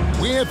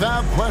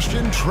 Without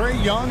question,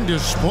 Trae Young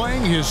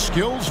displaying his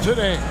skills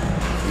today.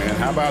 Man,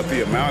 how about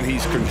the amount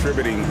he's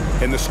contributing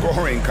in the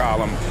scoring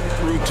column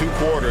through 2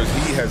 quarters?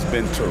 He has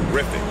been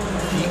terrific.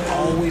 He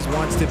always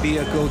wants to be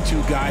a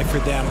go-to guy for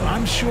them.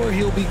 I'm sure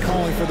he'll be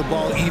calling for the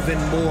ball even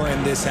more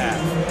in this half.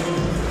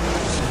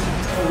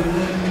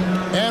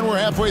 And we're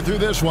halfway through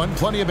this one.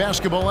 Plenty of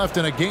basketball left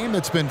in a game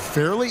that's been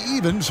fairly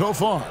even so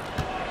far.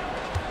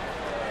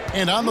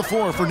 And on the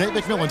floor for Nate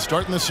McMillan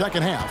starting the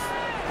second half.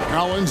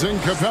 Collins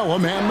and Capella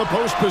man the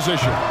post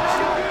position.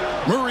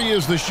 Murray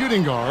is the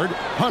shooting guard,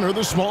 Hunter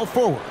the small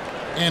forward.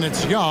 And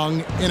it's Young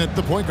in at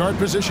the point guard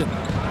position.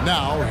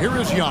 Now, here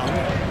is Young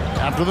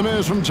after the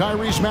miss from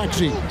Tyrese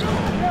Maxey.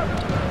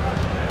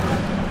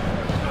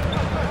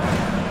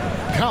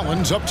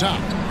 Collins up top,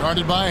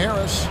 guarded by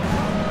Harris.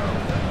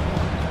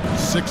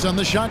 6 on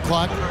the shot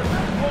clock.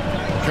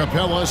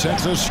 Capella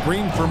sets a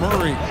screen for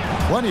Murray.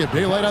 Plenty of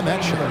daylight on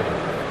that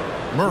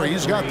shot.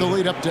 Murray's got the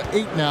lead up to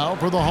 8 now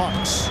for the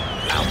Hawks.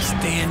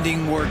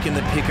 Outstanding work in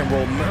the pick and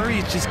roll. Murray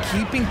is just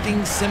keeping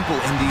things simple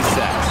in these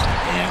sets.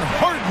 And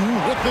Harden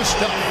with the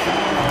stuff.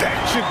 That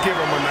should give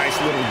him a nice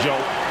little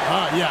jolt.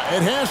 Yeah,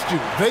 it has to.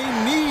 They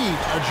need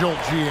a jolt,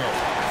 GA.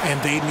 And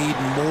they need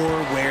more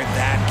where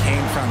that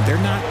came from.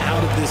 They're not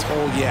out of this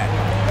hole yet.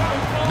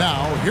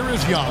 Now, here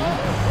is Young.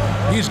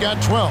 He's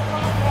got 12.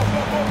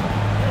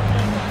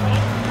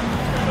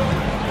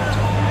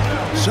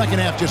 Second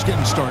half just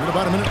getting started.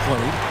 About a minute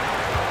played.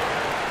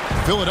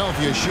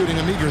 Philadelphia shooting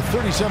a meager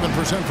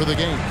 37% for the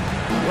game.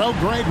 Well,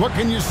 Greg, what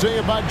can you say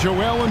about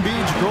Joel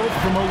Embiid's growth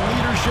from a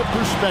leadership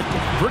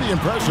perspective? Pretty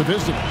impressive,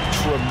 isn't it?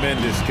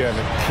 Tremendous,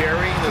 Kevin.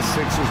 Carrying the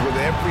Sixers with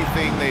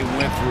everything they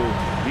went through.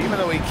 Even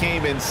though he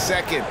came in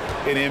second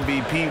in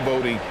MVP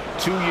voting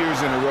 2 years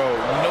in a row,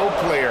 no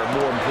player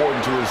more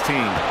important to his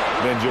team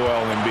than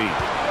Joel Embiid.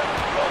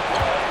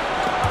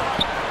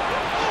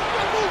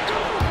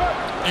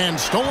 And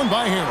stolen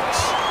by Harris.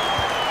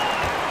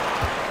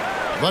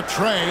 The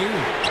Trae.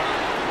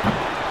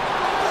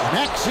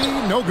 Maxey,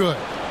 no good.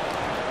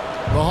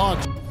 The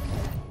Hawks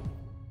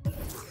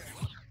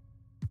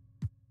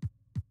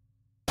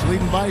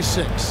leading by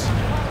 6.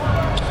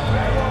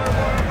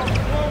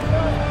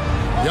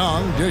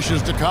 Young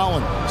dishes to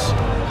Collins.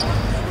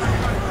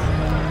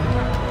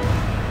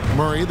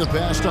 Murray the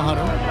pass to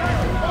Hunter.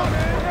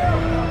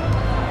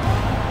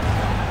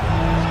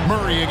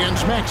 Murray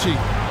against Maxey.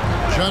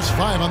 Just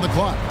 5 on the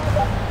clock.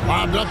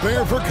 Lobbed up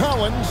there for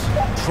Collins.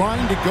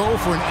 Trying to go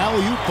for an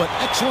alley-oop, but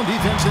excellent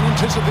defense and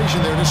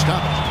anticipation there to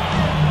stop it.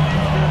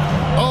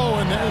 Oh,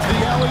 and there's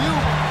the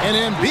alley-oop.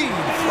 And Embiid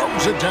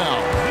throws it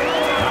down.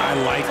 I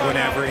like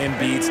whenever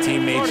Embiid's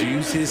teammates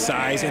use his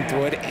size and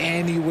throw it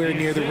anywhere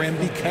near the rim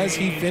because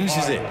he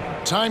finishes it.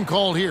 Time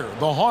called here.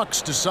 The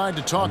Hawks decide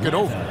to talk it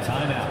over.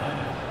 Timeout.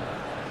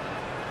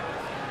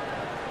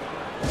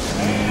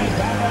 And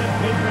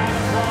back big round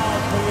of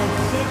applause for your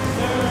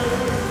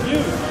Sixers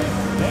youth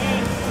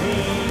dance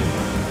team.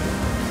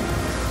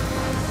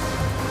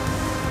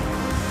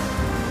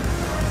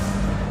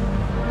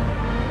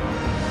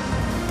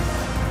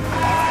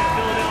 All right,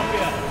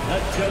 Philadelphia,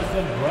 let's show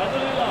some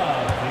brotherly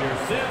love to your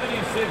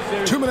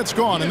 76ers. 2 minutes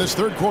gone in this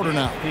third quarter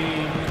now.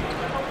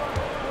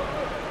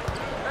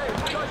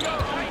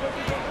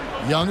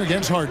 Young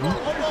against Harden.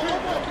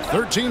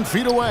 13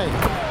 feet away.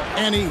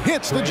 And he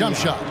hits the jump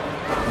shot.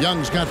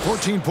 Young's got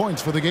 14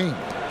 points for the game.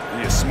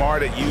 You're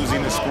smart at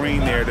using the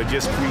screen there to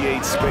just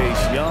create space.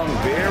 Young,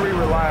 very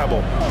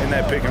reliable in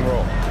that pick and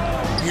roll.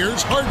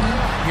 Here's Harden.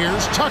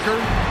 Here's Tucker.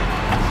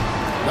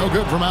 No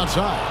good from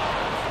outside.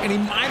 And he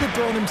might have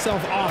thrown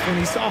himself off when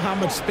he saw how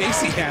much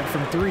space he had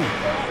from 3.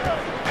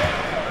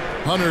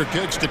 Hunter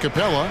kicks to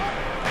Capella.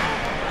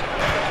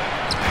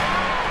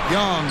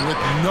 Young with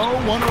no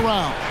one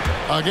around.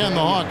 Again, the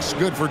Hawks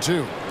good for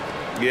 2.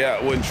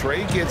 Yeah, when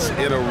Trae gets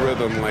in a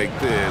rhythm like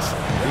this,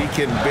 he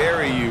can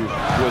bury you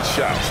with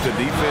shots. The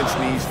defense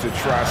needs to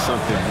try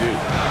something new.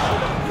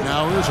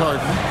 Now here's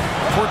Harden.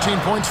 14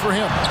 points for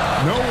him.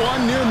 No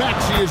one near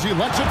Maxey as he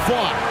lets it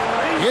fly.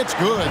 It's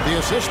good. The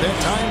assist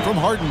that time from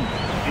Harden.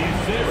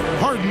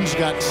 Harden's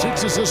got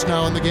 6 assists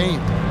now in the game.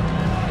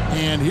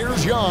 And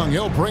here's Young.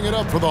 He'll bring it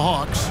up for the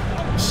Hawks.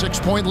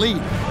 6-point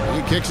lead.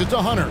 He kicks it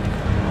to Hunter.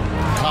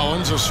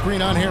 Collins a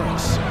screen on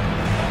Harris.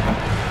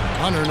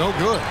 Hunter no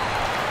good.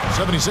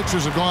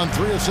 76ers have gone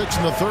 3 of 6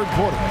 in the third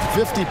quarter.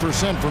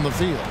 50% from the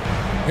field.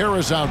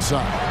 Harris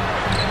outside.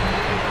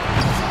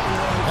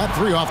 That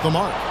 3 off the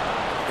mark.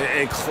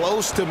 And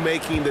close to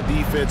making the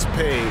defense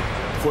pay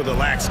for the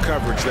lax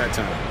coverage that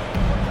time.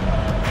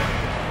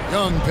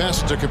 Young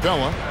passes to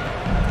Capella.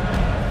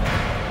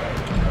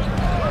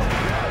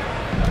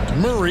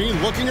 Murray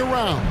looking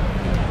around.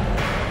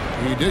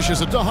 He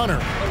dishes it to Hunter.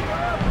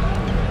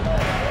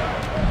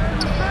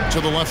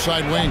 To the left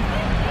side wing.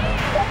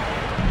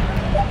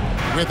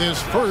 With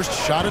his first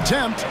shot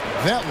attempt,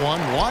 that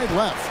one wide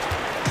left.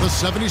 The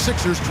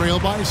 76ers trail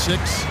by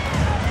 6.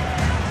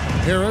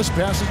 Harris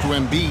passes to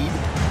Embiid.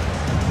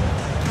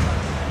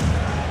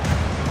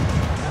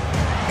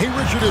 Hey,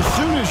 Richard, as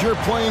soon as your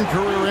playing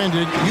career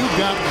ended, you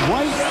got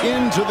right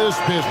into this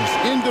business,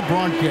 into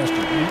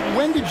broadcasting.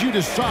 When did you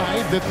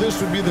decide that this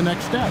would be the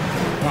next step?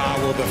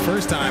 Well, the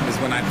first time is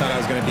when I thought I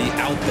was going to be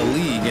out the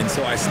league, and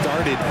so I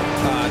started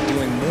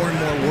doing more and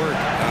more work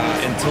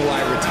until I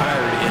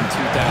retired in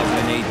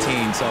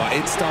 2018. So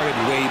it started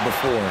way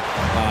before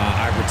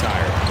I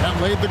retired. That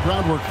laid the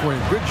groundwork for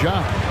you. Good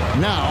job.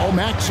 Now,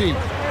 Maxey,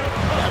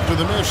 after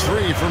the missed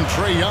three from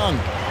Trae Young.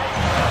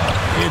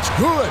 It's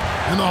good,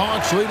 and the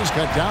Hawks lead is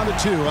cut down to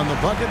 2 on the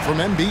bucket from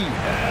Embiid.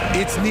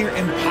 It's near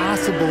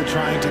impossible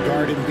trying to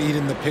guard Embiid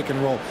in the pick and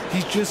roll.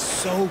 He's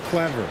just so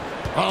clever.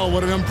 Oh,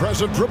 what an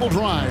impressive dribble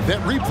drive. That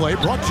replay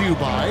brought to you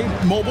by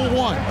Mobile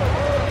One.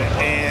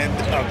 And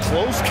a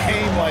close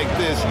game like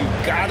this,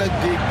 you've got to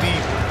dig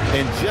deep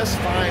and just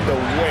find a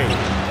way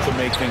to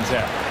make things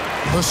happen.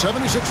 The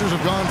 76ers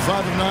have gone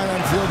 5 of 9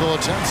 on field goal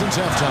attempts since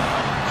halftime.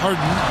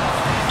 Harden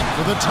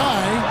for the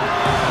tie.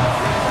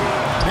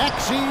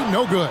 Maxey,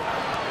 no good.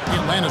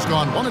 Atlanta's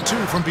gone 1 of 2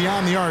 from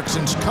beyond the arc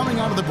since coming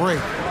out of the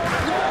break.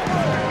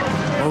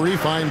 Murray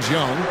finds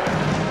Young.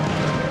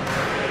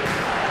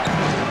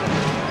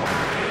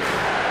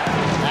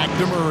 Back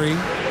to Murray.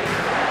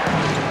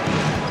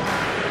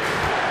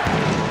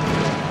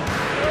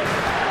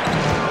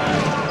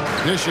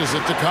 Dishes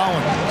it to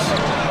Collins.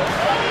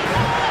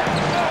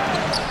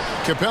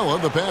 Capella,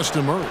 the pass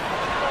to Murray.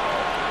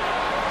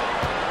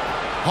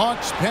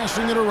 Hawks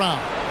passing it around.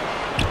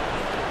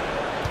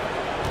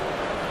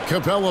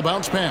 Capella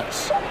bounce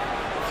pass.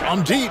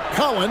 From deep,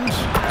 Collins.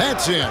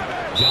 That's in.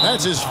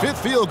 That's his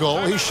 5th field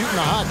goal. He's shooting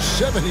a hot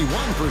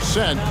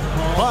 71%.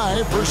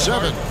 5 for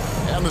 7.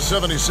 And the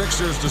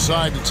 76ers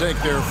decide to take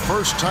their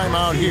first time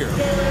out here.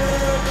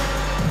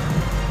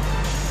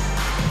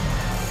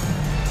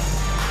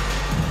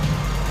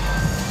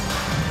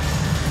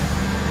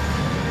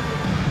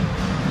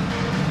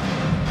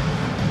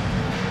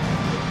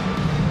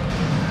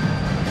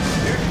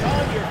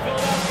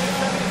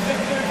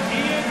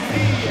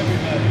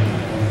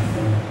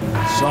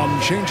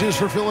 Some changes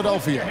for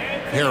Philadelphia.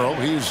 Harrell,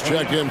 he's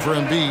checked in for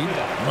Embiid.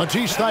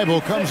 Matisse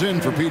Thybulle comes in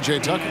for P.J.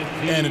 Tucker.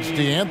 And it's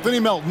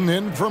DeAnthony Melton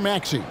in for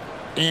Maxey.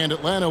 And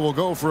Atlanta will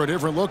go for a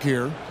different look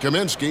here.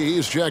 Kaminsky,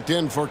 he's checked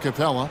in for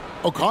Capella.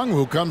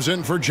 Okongwu comes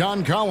in for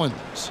John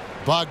Collins.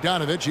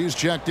 Bogdanovich, he's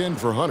checked in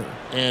for Hunter.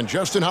 And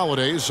Justin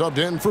Holiday subbed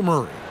in for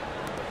Murray.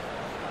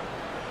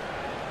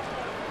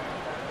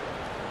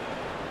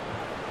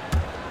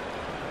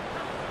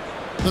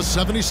 The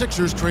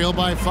 76ers trail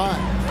by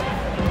 5.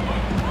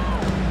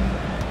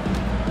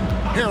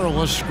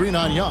 Harrell, a screen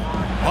on Young.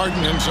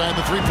 Harden inside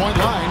the three-point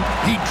line.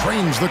 He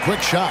drains the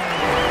quick shot.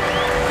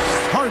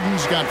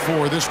 Harden's got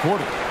 4 this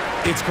quarter.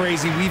 It's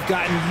crazy. We've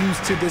gotten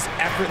used to this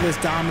effortless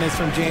dominance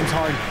from James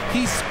Harden.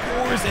 He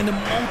scores in a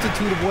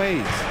multitude of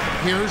ways.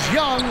 Here's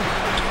Young.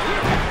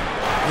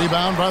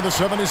 Rebound by the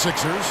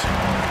 76ers.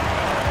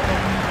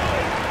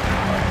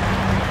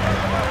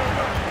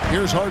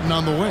 Here's Harden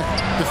on the wing.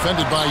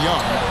 Defended by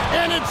Young.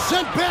 And it's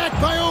sent back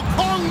by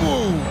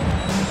Okongwu.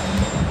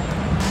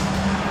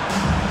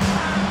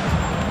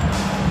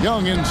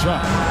 Young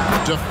inside.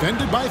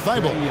 Defended by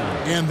Thybulle.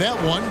 And that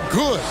one,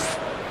 good.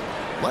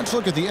 Let's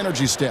look at the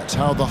energy stats,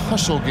 how the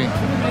hustle game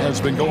has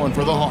been going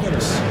for the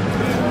Hawks.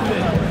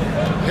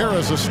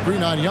 Harris a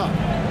screen on Young.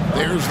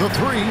 There's the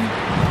 3.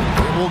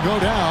 It will go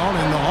down,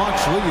 and the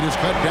Hawks lead is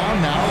cut down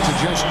now to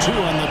just 2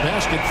 on the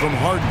basket from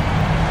Harden.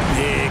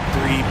 Big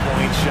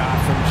three-point shot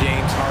from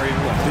James Harden.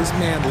 Look, this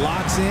man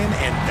locks in,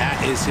 and that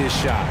is his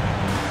shot.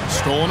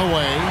 Stolen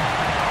away.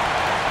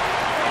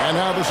 And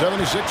now the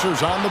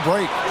 76ers on the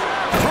break.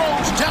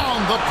 Throws down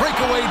the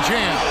breakaway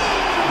jam.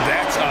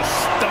 That's a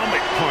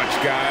stomach punch,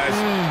 guys.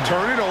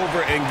 Turn it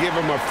over and give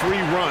him a free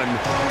run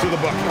to the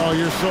bucket. Oh,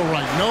 you're so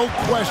right. No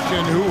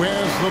question who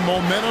has the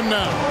momentum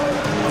now.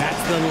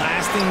 That's the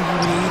last thing you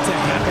need to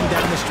happen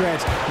down the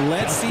stretch.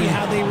 Let's see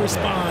how they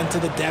respond to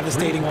the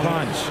devastating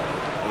punch.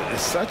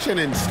 Such an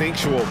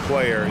instinctual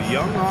player.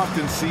 Young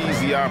often sees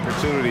the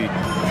opportunity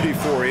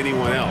before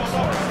anyone else.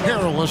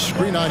 Harrell, a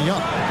screen on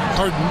Young.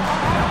 Harden,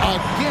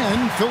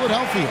 again,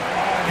 Philadelphia.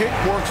 Pick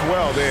works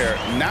well there.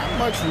 Not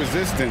much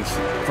resistance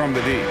from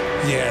the D.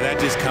 Yeah, that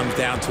just comes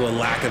down to a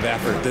lack of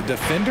effort. The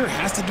defender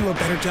has to do a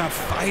better job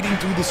fighting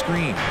through the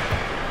screen.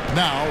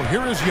 Now,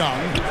 here is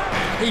Young.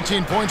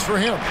 18 points for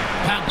him.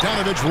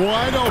 Bogdanovich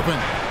wide open.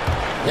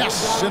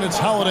 Yes, and it's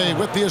Holiday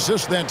with the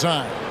assist that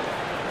time.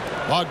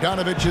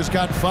 Bogdanovich has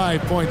got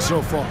 5 points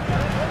so far.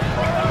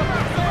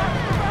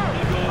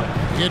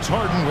 It's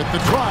Harden with the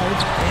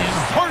drive, and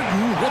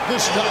Harden with the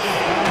stuff.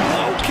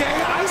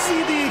 Okay, I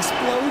see the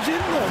explosion.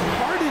 Look,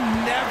 Harden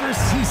never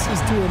ceases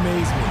to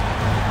amaze me.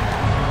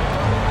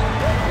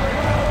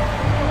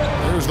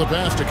 Here's the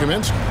pass to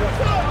Kaminsky.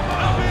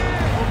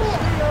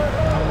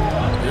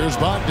 Here's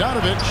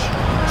Bogdanovich.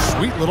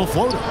 Sweet little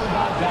floater.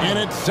 And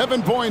it's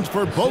 7 points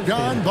for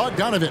Bojan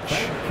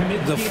Bogdanovich.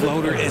 The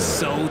floater is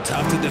so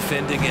tough to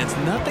defend against.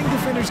 Nothing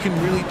defenders can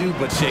really do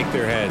but shake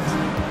their heads.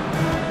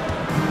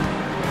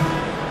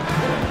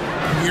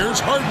 Here's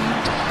Harden.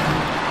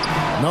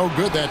 No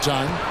good that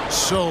time.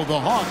 So the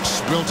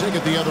Hawks will take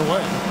it the other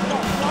way.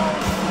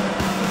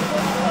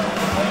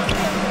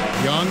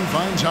 Young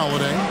finds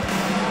Holiday.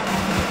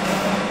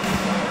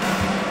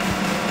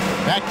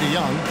 Back to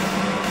Young.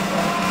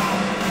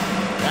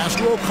 Pass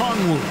to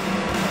Okongwu.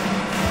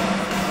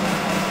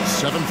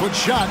 7-foot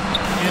shot.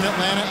 And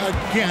Atlanta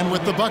again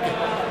with the bucket.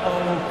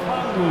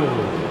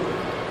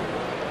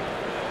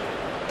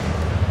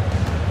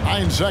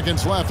 9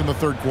 seconds left in the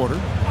third quarter.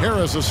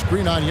 Harris a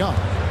screen on Young.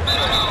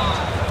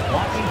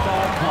 Blocking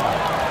foul call.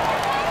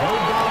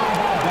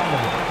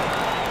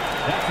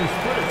 That's his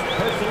first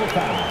personal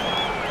foul.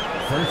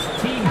 First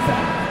team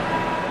foul.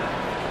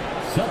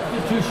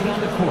 Substitution on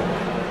the court.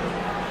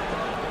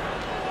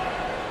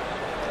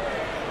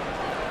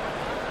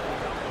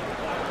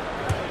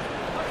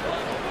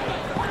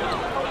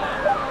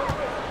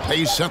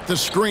 They set the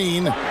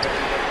screen.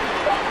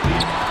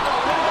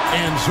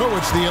 And so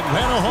it's the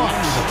Atlanta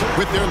Hawks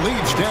with their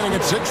lead standing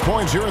at 6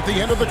 points here at the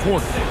end of the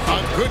quarter.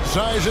 A good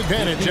size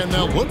advantage, and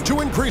they'll look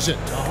to increase it.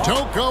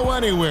 Don't go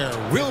anywhere.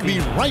 We'll be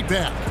right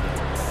back.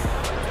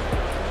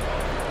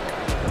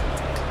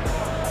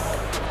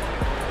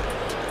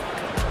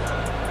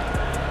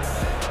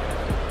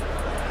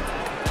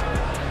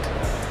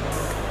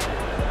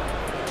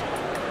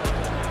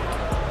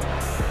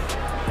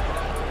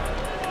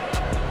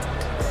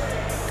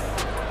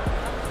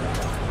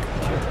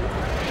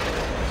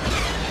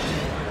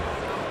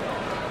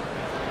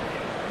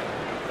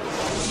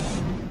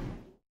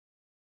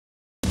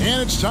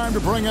 It's time to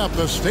bring up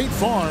the State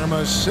Farm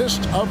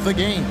assist of the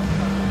game.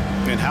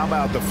 And how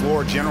about the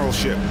floor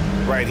generalship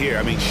right here?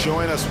 I mean,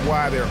 showing us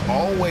why they're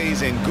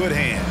always in good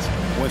hands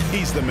when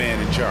he's the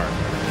man in charge.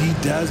 He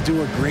does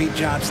do a great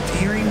job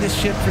steering the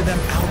ship for them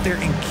out there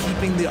and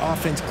keeping the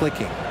offense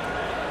clicking.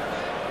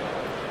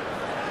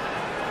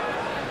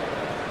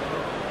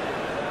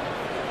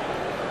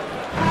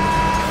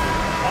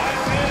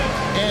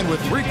 And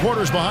with 3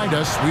 quarters behind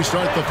us, we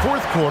start the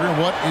fourth quarter in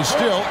what is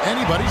still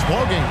anybody's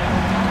ballgame.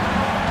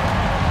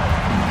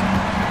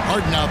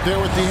 Harden out there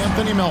with the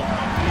Anthony Melton.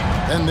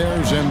 Then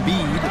there's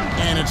Embiid,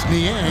 and it's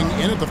Niang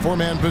in at the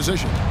 4-man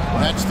position.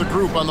 That's the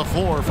group on the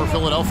floor for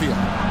Philadelphia.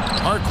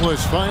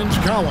 Harkless finds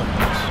Collins.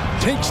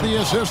 Takes the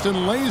assist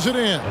and lays it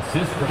in.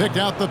 Picked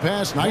out the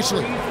pass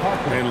nicely.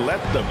 And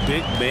let the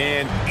big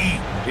man eat.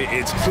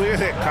 It's clear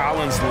that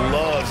Collins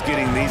loves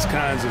getting these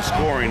kinds of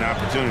scoring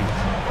opportunities.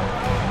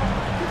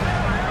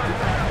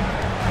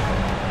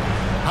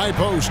 High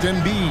post,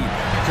 Embiid.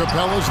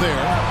 Capella's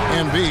there.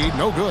 Embiid,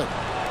 no good.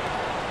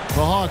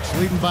 The Hawks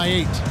leading by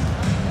 8.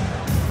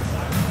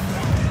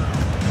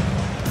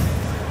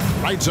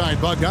 Right side,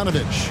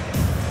 Bogdanovich.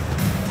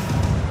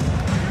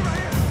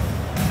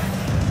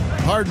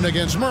 Harden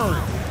against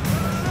Murray.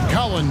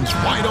 Collins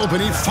wide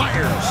open, he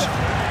fires.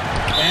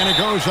 And it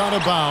goes out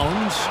of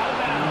bounds.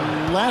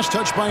 Last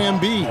touch by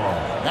Embiid.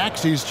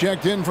 Maxey's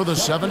checked in for the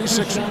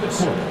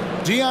 76ers.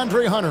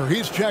 DeAndre Hunter,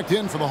 he's checked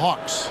in for the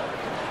Hawks.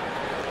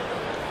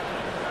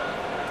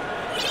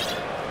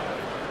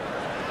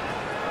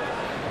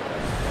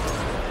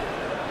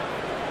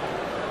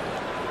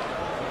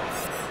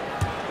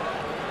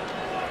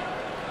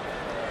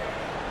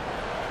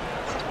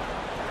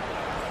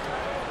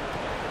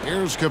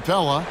 Here's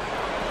Capella.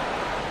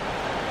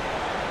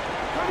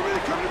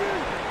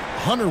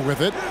 Hunter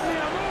with it.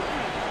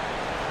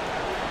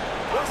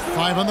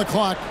 5 on the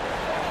clock.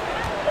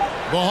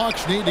 The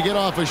Hawks need to get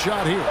off a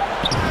shot here.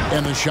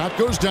 And the shot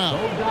goes down.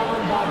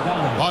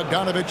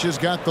 Bogdanovich has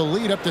got the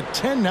lead up to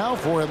 10 now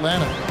for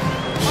Atlanta.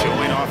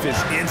 Showing off his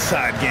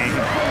inside game.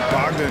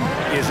 Bogdan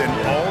is an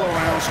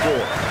all-around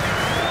scorer.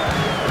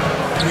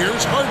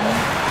 Here's Harden.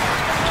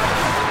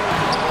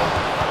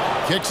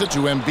 Kicks it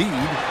to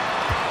Embiid.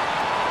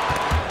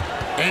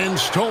 And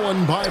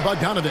stolen by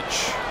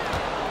Bogdanovich.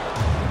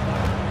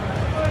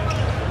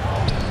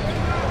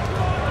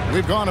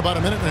 We've gone about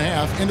a minute and a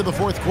half into the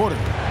fourth quarter.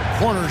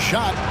 Corner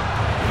shot.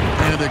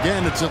 And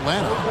again, it's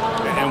Atlanta.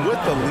 And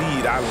with the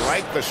lead, I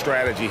like the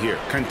strategy here.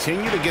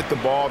 Continue to get the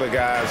ball to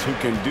guys who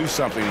can do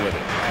something with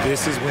it.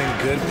 This is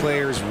when good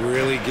players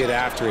really get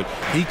after it.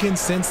 He can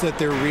sense that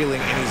they're reeling,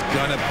 and he's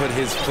going to put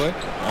his foot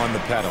on the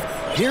pedal.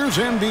 Here's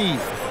Embiid.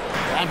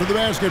 After the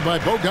basket by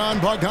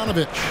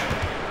Bogdanovich.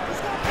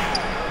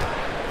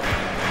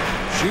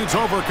 Shoots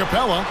over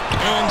Capella,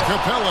 and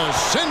Capella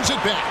sends it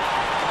back.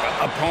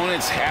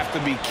 Opponents have to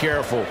be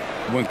careful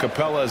when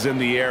Capella is in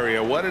the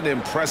area. What an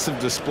impressive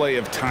display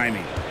of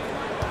timing.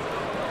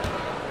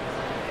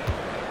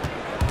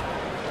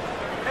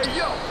 Hey,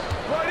 yo,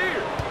 right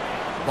here.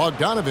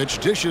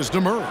 Bogdanovich dishes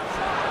to Murray.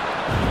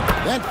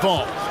 That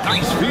falls.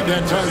 Nice feed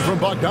that time from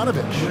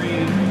Bogdanovich.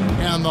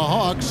 And the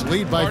Hawks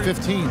lead by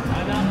 15.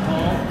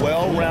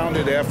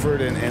 Well-rounded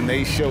effort, and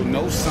they show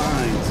no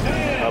signs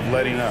of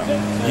letting up.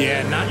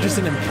 Yeah, not just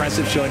an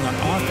impressive showing on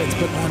offense,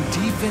 but on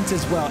defense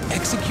as well,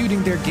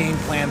 executing their game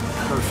plan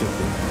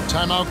perfectly.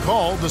 Timeout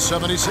called the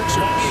 76ers.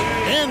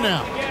 And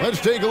now, let's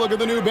take a look at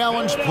the New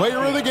Balance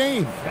player of the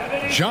game,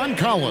 John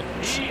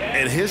Collins.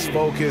 And his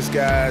focus,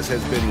 guys,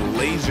 has been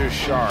laser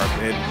sharp,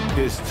 and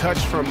his touch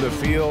from the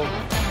field,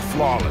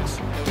 flawless.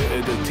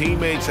 The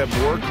teammates have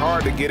worked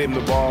hard to get him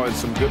the ball in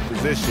some good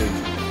positions,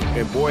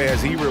 and boy,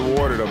 has he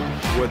rewarded them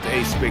with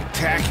a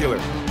spectacular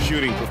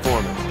shooting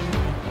performance.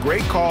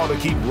 Great call to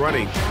keep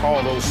running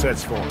all those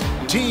sets for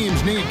him.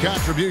 Teams need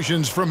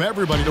contributions from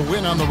everybody to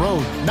win on the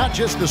road, not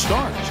just the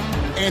stars.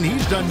 And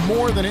he's done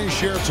more than his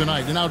share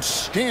tonight, an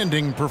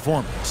outstanding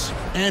performance.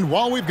 And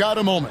while we've got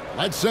a moment,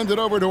 let's send it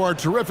over to our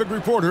terrific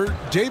reporter,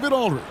 David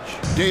Aldridge.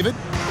 David?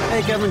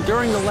 Hey, Kevin,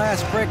 during the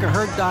last break, I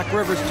heard Doc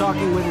Rivers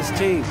talking with his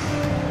team.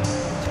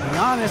 To be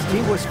honest,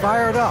 he was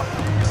fired up.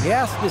 He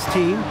asked his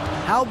team,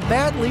 how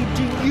badly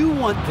do you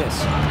want this?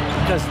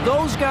 Because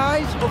those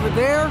guys over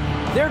there,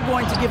 they're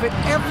going to give it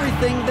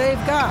everything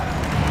they've got,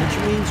 which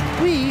means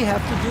we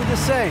have to do the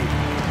same.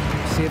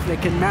 See if they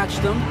can match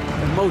them,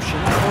 emotion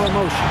for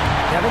emotion.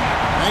 Kevin?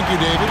 Thank you,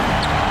 David.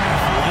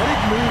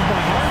 Athletic move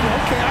by Harden.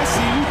 Okay, I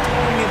see you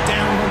throwing it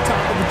down on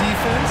top of the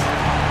defense.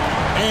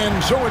 And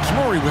so it's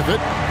Murray with it.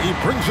 He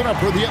brings it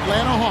up for the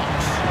Atlanta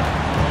Hawks.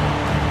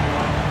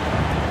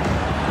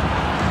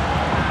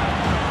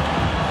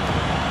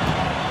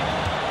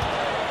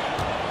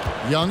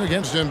 Young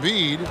against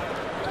Embiid.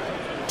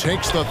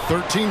 Takes the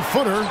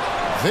 13-footer.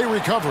 They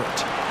recover it.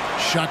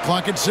 Shot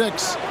clock at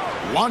 6.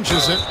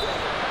 Launches it.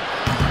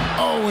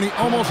 Oh, and he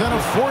almost had a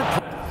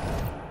 4-point.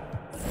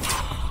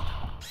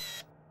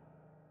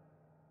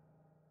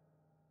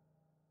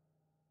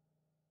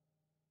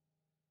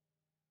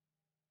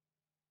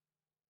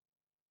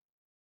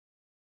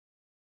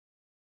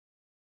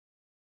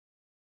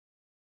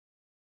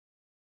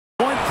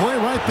 Play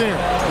right there.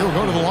 He'll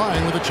go to the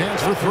line with a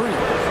chance for 3.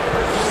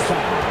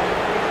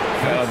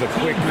 The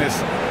quickness,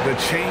 the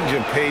change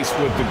of pace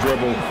with the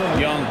dribble.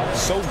 Young,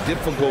 so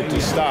difficult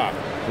to stop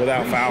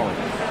without fouling.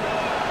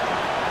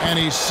 And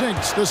he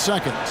sinks the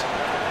second.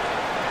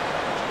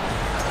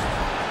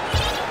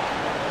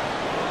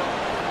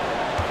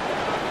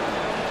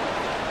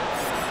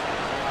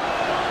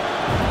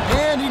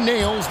 And he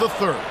nails the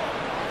third.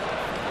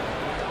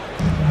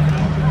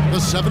 The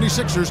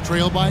 76ers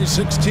trail by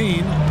 16.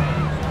 And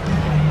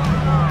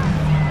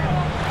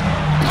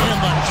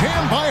the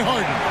jam by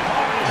Harden.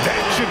 That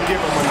should give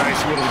them a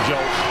nice little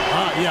jolt.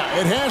 Yeah,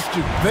 it has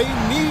to. They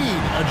need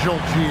a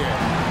jolt, GA.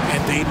 And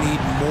they need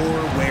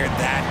more where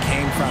that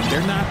came from.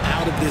 They're not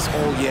out of this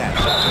hole yet.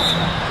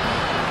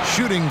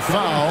 Shooting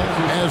foul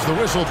as the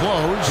whistle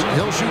blows.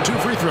 He'll shoot 2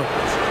 free throws.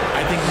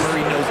 I think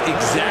Murray knows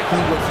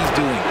exactly what he's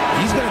doing.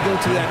 He's going to go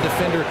to that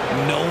defender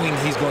knowing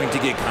he's going to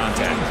get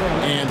contact.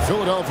 And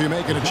Philadelphia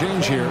making a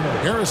change here.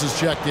 Harris is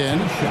checked in.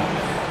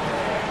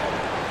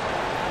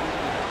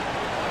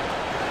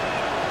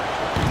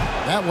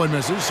 That one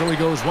misses, so he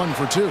goes 1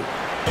 for 2.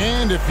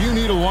 And if you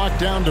need a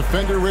lockdown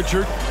defender,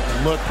 Richard,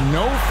 look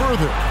no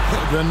further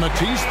than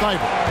Matisse Thybulle.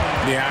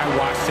 Yeah, I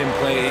watched him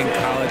play in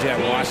college at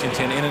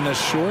Washington, and in a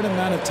short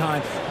amount of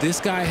time, this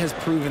guy has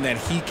proven that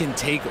he can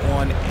take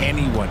on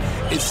anyone.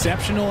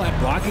 Exceptional at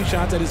blocking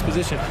shots at his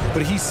position,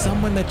 but he's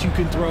someone that you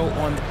can throw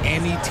on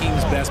any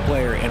team's best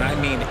player, and I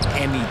mean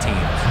any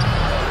team.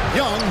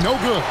 Young, no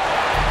good.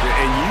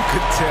 And you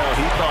could tell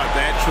he thought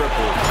that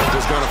triple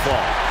was going to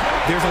fall.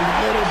 There's a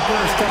little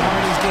burst to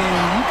Harden's game.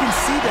 You can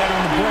see that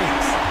on the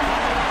breaks.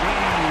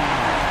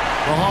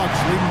 The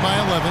Hawks leading by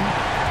 11.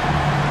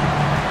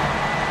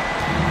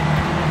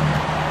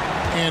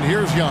 And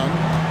here's Young.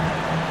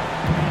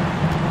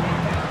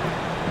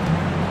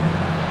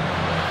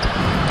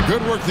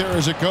 Good work there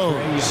as it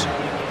goes.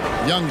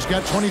 Young's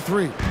got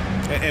 23.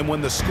 And when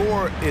the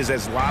score is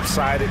as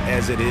lopsided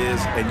as it is,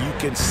 and you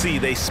can see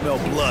they smell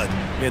blood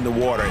in the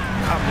water,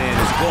 our man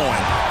is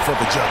going for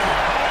the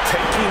jugular.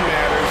 Taking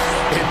matters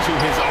into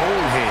his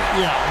own hand.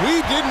 Yeah,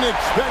 we didn't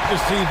expect to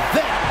see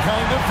that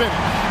kind of finish.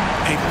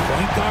 A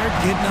point guard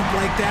getting up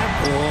like that,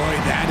 boy,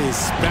 that is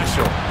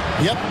special.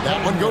 Yep,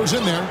 that one goes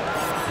in there.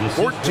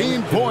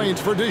 14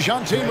 points for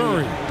DeJounte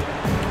Murray.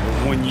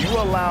 When you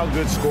allow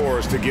good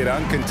scorers to get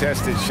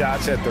uncontested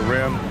shots at the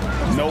rim,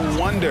 no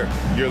wonder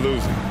you're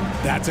losing.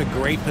 That's a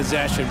great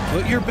possession.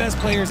 Put your best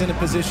players in a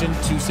position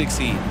to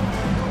succeed.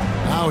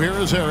 Now here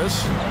is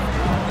Harris.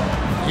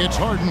 It's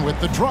Harden with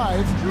the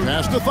drive.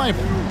 Pass to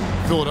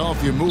Thybulle.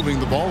 Philadelphia moving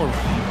the ball around.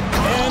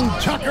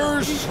 And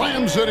Tucker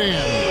slams it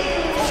in.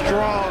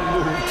 Strong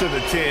move to the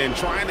 10,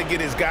 trying to get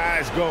his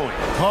guys going.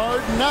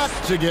 Hard not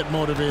to get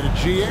motivated,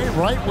 GA,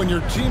 right when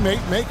your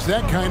teammate makes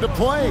that kind of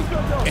play.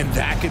 And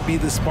that could be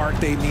the spark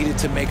they needed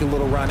to make a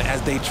little run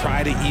as they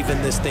try to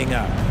even this thing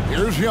up.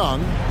 Here's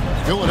Young.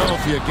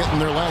 Philadelphia getting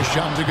their last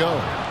shot to go.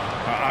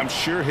 I'm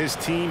sure his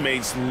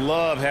teammates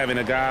love having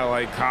a guy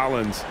like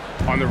Collins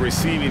on the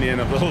receiving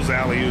end of those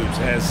alley-oops.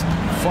 As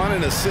fun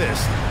an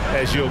assist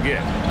as you'll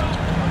get.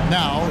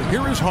 Now,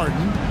 here is Harden.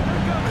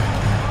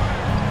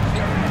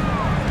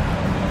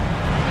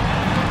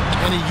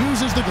 And he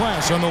uses the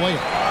glass on the layup.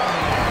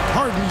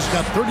 Harden's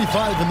got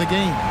 35 in the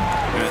game.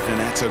 And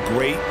that's a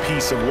great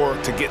piece of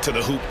work to get to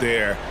the hoop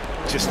there.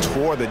 Just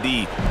tore the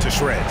D to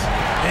shreds.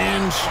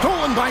 And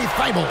stolen by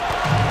Thybulle.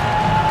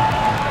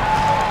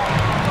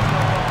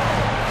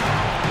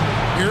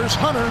 Here's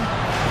Hunter.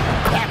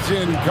 That's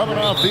in, coming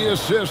off the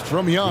assist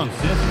from Young.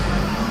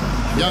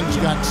 Young's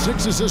got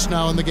 6 assists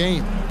now in the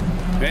game.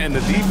 And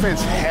the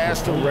defense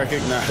has to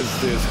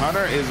recognize this.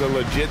 Hunter is a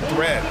legit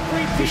threat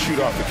to shoot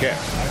off the catch.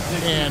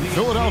 And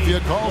Philadelphia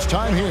calls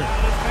time here.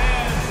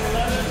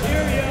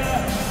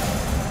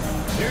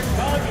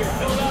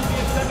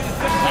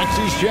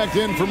 Maxey's checked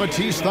in for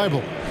Matisse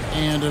Thybulle.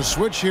 And a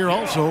switch here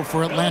also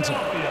for Atlanta.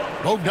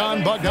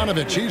 Bogdan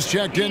Bogdanovic, he's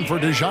checked in for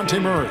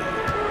DeJounte Murray.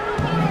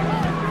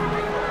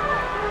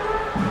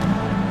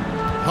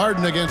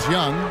 Harden against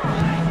Young.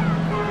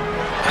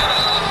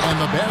 And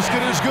the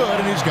basket is good,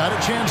 and he's got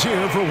a chance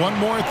here for one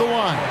more at the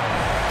line.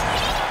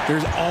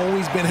 There's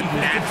always been a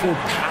natural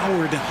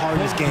power to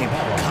Harden's game.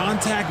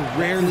 Contact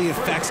rarely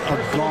affects a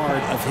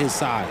guard of his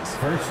size.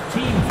 First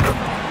team.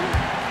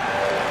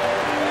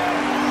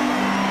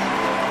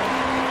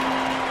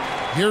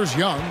 Here's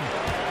Young.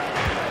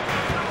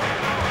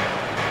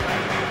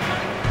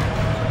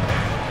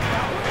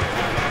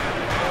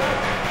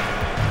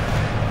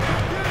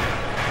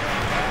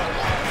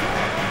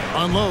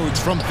 Unloads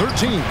from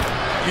 13.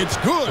 It's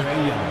good.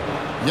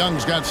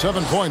 Young's got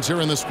 7 points here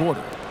in this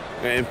quarter.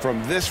 And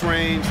from this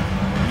range,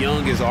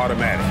 Young is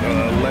automatic.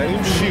 Let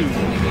him shoot,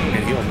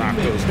 and he'll knock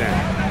those down.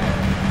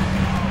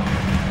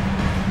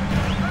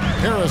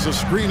 Harris a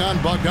screen on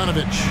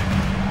Bogdanovic.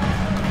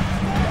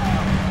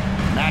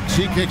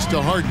 Maxey kicks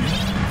to Harden.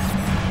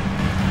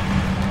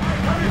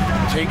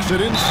 Takes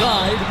it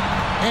inside,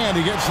 and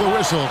he gets the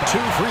whistle. 2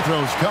 free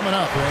throws coming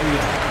up.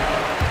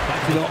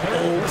 The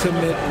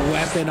ultimate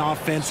weapon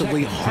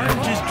offensively.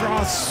 Harden just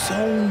draws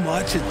so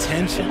much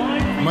attention.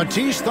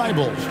 Matisse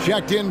Thybulle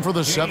checked in for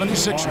the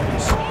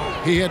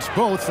 76ers. He hits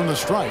both from the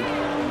stripe.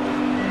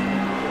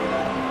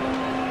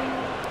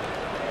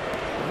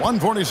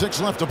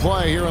 1:46 left to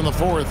play here in the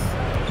fourth.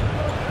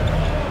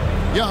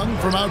 Young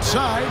from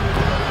outside.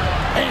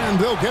 And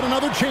they'll get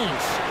another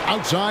chance.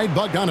 Outside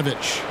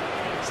Bogdanovic.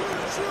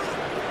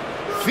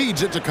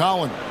 Feeds it to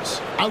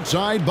Collins.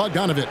 Outside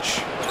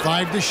Bogdanovic.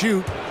 5 to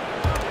shoot.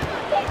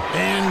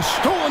 And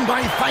stolen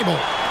by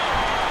Thybulle.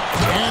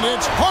 And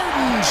it's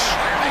Harden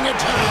slamming it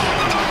down.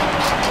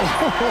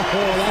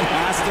 Oh, that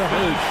has to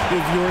hurt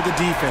if you're the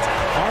defense.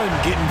 Harden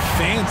getting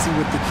fancy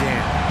with the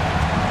jam.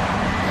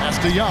 Pass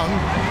to Young.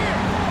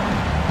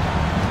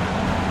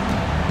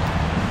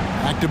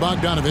 Back to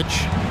Bogdanovic.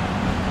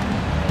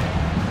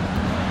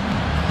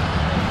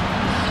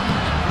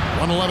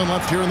 1:11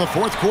 left here in the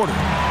fourth quarter.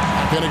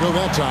 Not going to go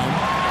that time.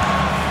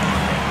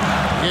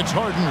 It's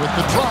Harden with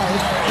the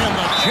drive and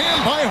the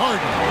jam by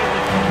Harden.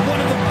 One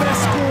of the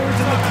best scorers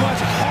in the clutch.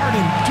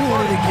 Harden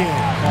doing it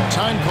again.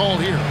 Time called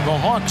here. The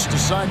Hawks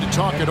decide to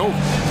talk it over.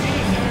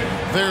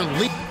 They're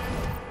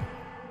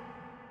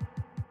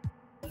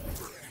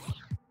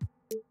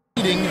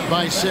leading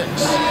by 6.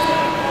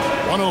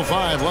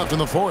 1:05 left in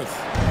the fourth.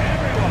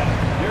 Everyone,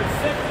 your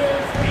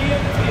Sixers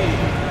EMT.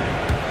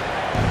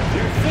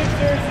 Your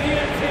Sixers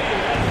EMT.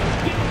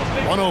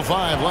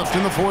 1:05 left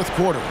in the fourth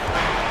quarter.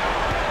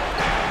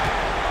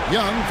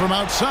 Young from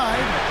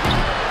outside.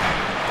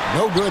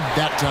 No good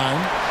that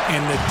time. And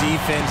the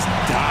defense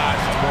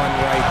dodged one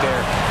right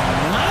there.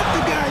 Not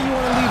the guy you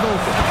want to leave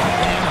open.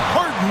 And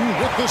Harden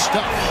with the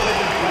stuff.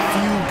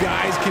 Few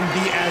guys can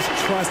be as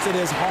trusted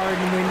as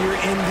Harden when you're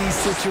in these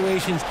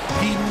situations.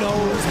 He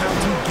knows how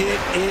to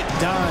get it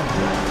done.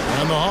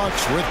 And the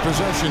Hawks with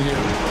possession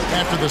here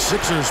after the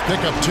Sixers pick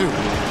up 2.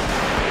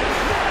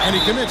 And he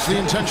commits the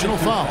intentional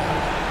foul.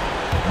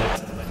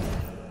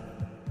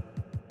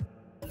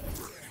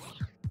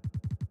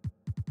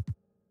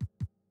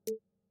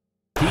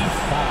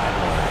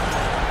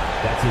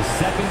 That's his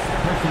second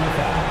personal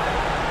foul.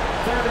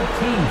 Third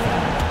team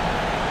foul.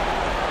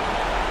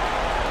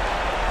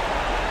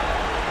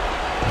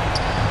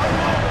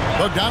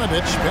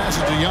 Bogdanovic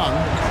passes to Young.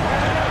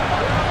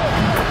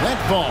 That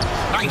ball.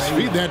 Nice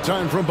feed that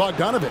time from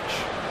Bogdanovic.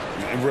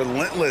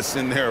 Relentless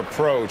in their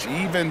approach,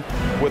 even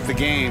with the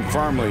game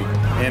firmly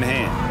in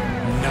hand.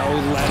 No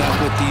let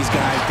up with these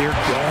guys. They're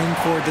going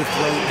for the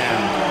throat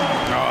now.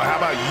 Oh, how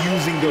about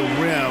using the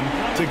rim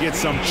to get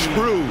some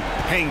true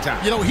hang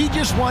time? You know, he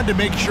just wanted to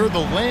make sure the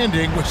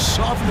landing was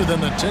softer than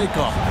the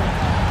takeoff.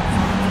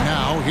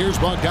 Now, here's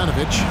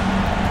Bogdanovic.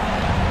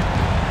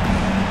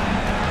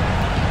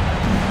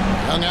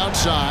 Young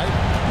outside.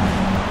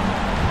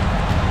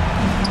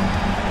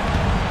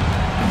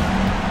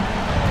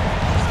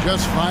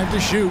 Just 5 to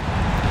shoot.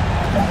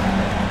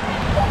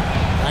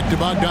 Back to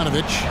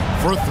Bogdanovic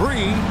for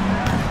 3.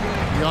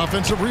 The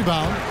offensive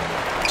rebound.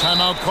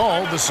 Timeout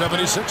called the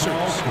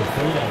 76ers.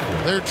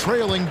 They're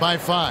trailing by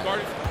 5.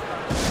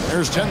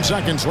 There's 10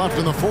 seconds left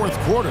in the fourth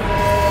quarter.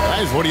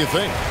 Guys, what do you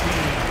think?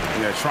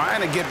 They're trying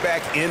to get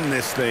back in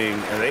this thing,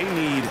 and they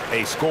need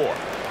a score.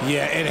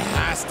 Yeah, it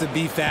has to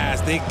be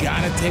fast. They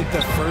got to take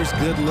the first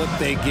good look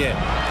they get.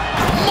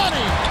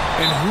 Money!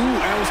 And who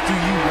else do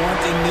you want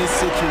in this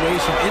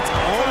situation? It's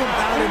all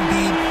about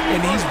Embiid,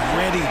 and he's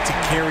ready to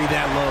carry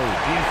that load.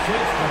 The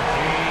assist from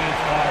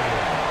James Harden.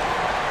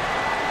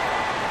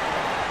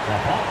 The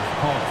Hawks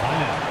call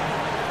timeout.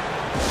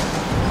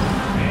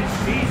 It's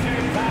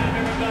Eastern time,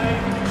 everybody.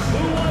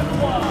 Who won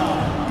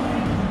one?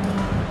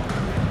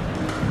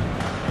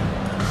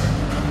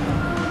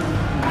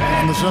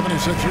 And the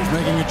 76ers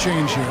making a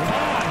change here.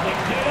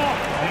 Get up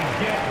and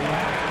get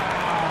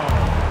loud.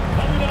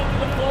 Coming up to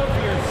the floor for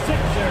your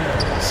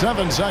Sixers.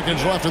 7 seconds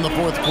left in the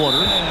fourth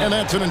quarter, and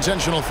that's an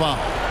intentional foul.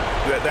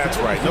 That's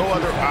right. No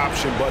other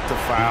option but to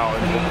foul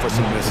and look for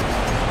some misses.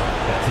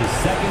 That's his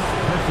second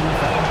personal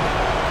foul.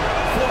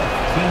 Fourth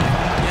team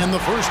foul. And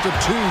the first of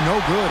 2, no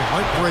good,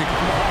 heartbreaker.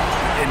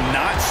 And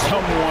not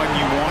someone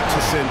you want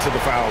to send to the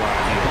foul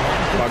line here.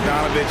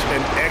 Bogdanovich,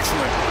 an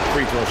excellent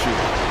free throw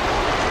shooter.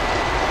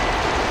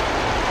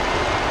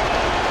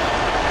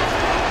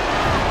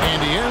 And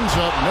he ends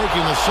up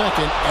making the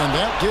second, and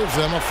that gives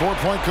them a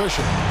 4-point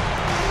cushion.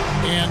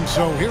 And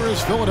so here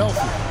is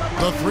Philadelphia.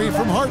 The 3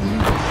 from Harden,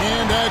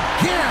 and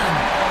again,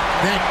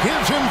 that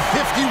gives him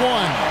 51.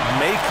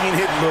 Making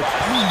it look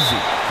easy.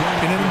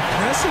 And an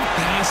impressive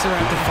passer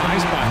at the 5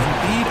 spot.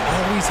 Embiid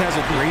always has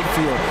a great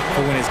feel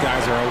for when his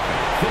guys are open.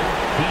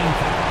 15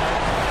 foul.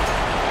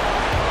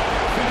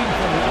 Shooting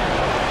for one.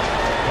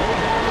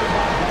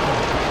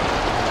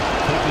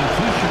 Taking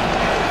 2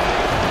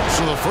 shots.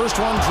 So the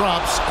first one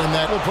drops, and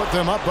that will put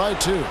them up by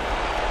 2.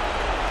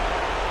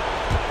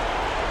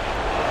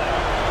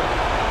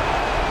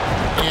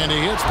 And he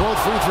hits both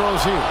free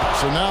throws here.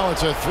 So now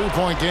it's a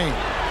 3-point game.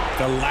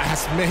 The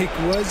last make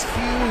was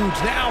huge.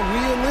 Now,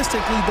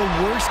 realistically, the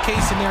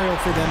worst-case scenario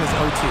for them is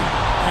OT.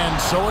 And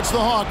so it's the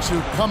Hawks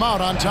who come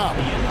out on top.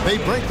 They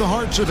break the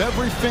hearts of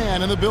every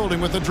fan in the building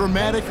with a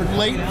dramatic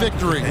late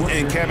victory.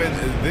 And Kevin,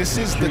 this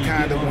is the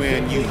kind of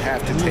win you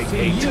have to take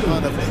a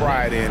ton of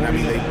pride in. I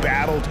mean, they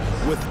battled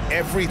with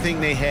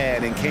everything they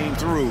had and came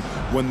through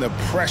when the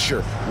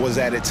pressure was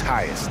at its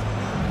highest.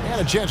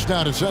 And a chance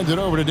now to send it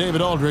over to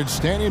David Aldridge,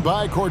 standing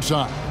by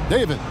courtside.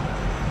 David.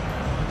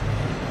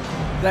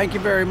 Thank you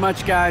very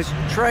much, guys.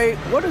 Trey,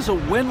 what does a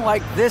win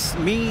like this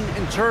mean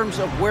in terms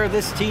of where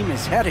this team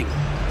is heading?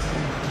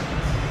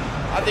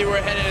 I think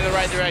we're heading in the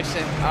right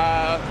direction.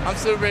 I'm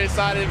super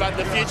excited about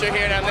the future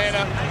here in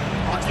Atlanta,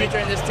 the future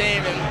in this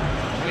team, and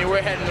I mean,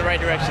 we're heading in the right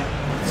direction.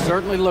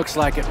 Certainly looks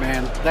like it,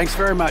 man. Thanks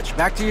very much.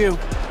 Back to you.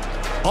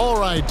 All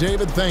right,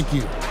 David, thank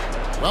you.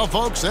 Well,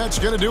 folks, that's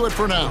going to do it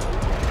for now.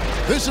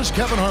 This is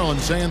Kevin Harlan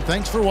saying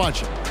thanks for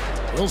watching.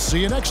 We'll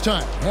see you next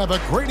time. Have a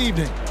great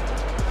evening.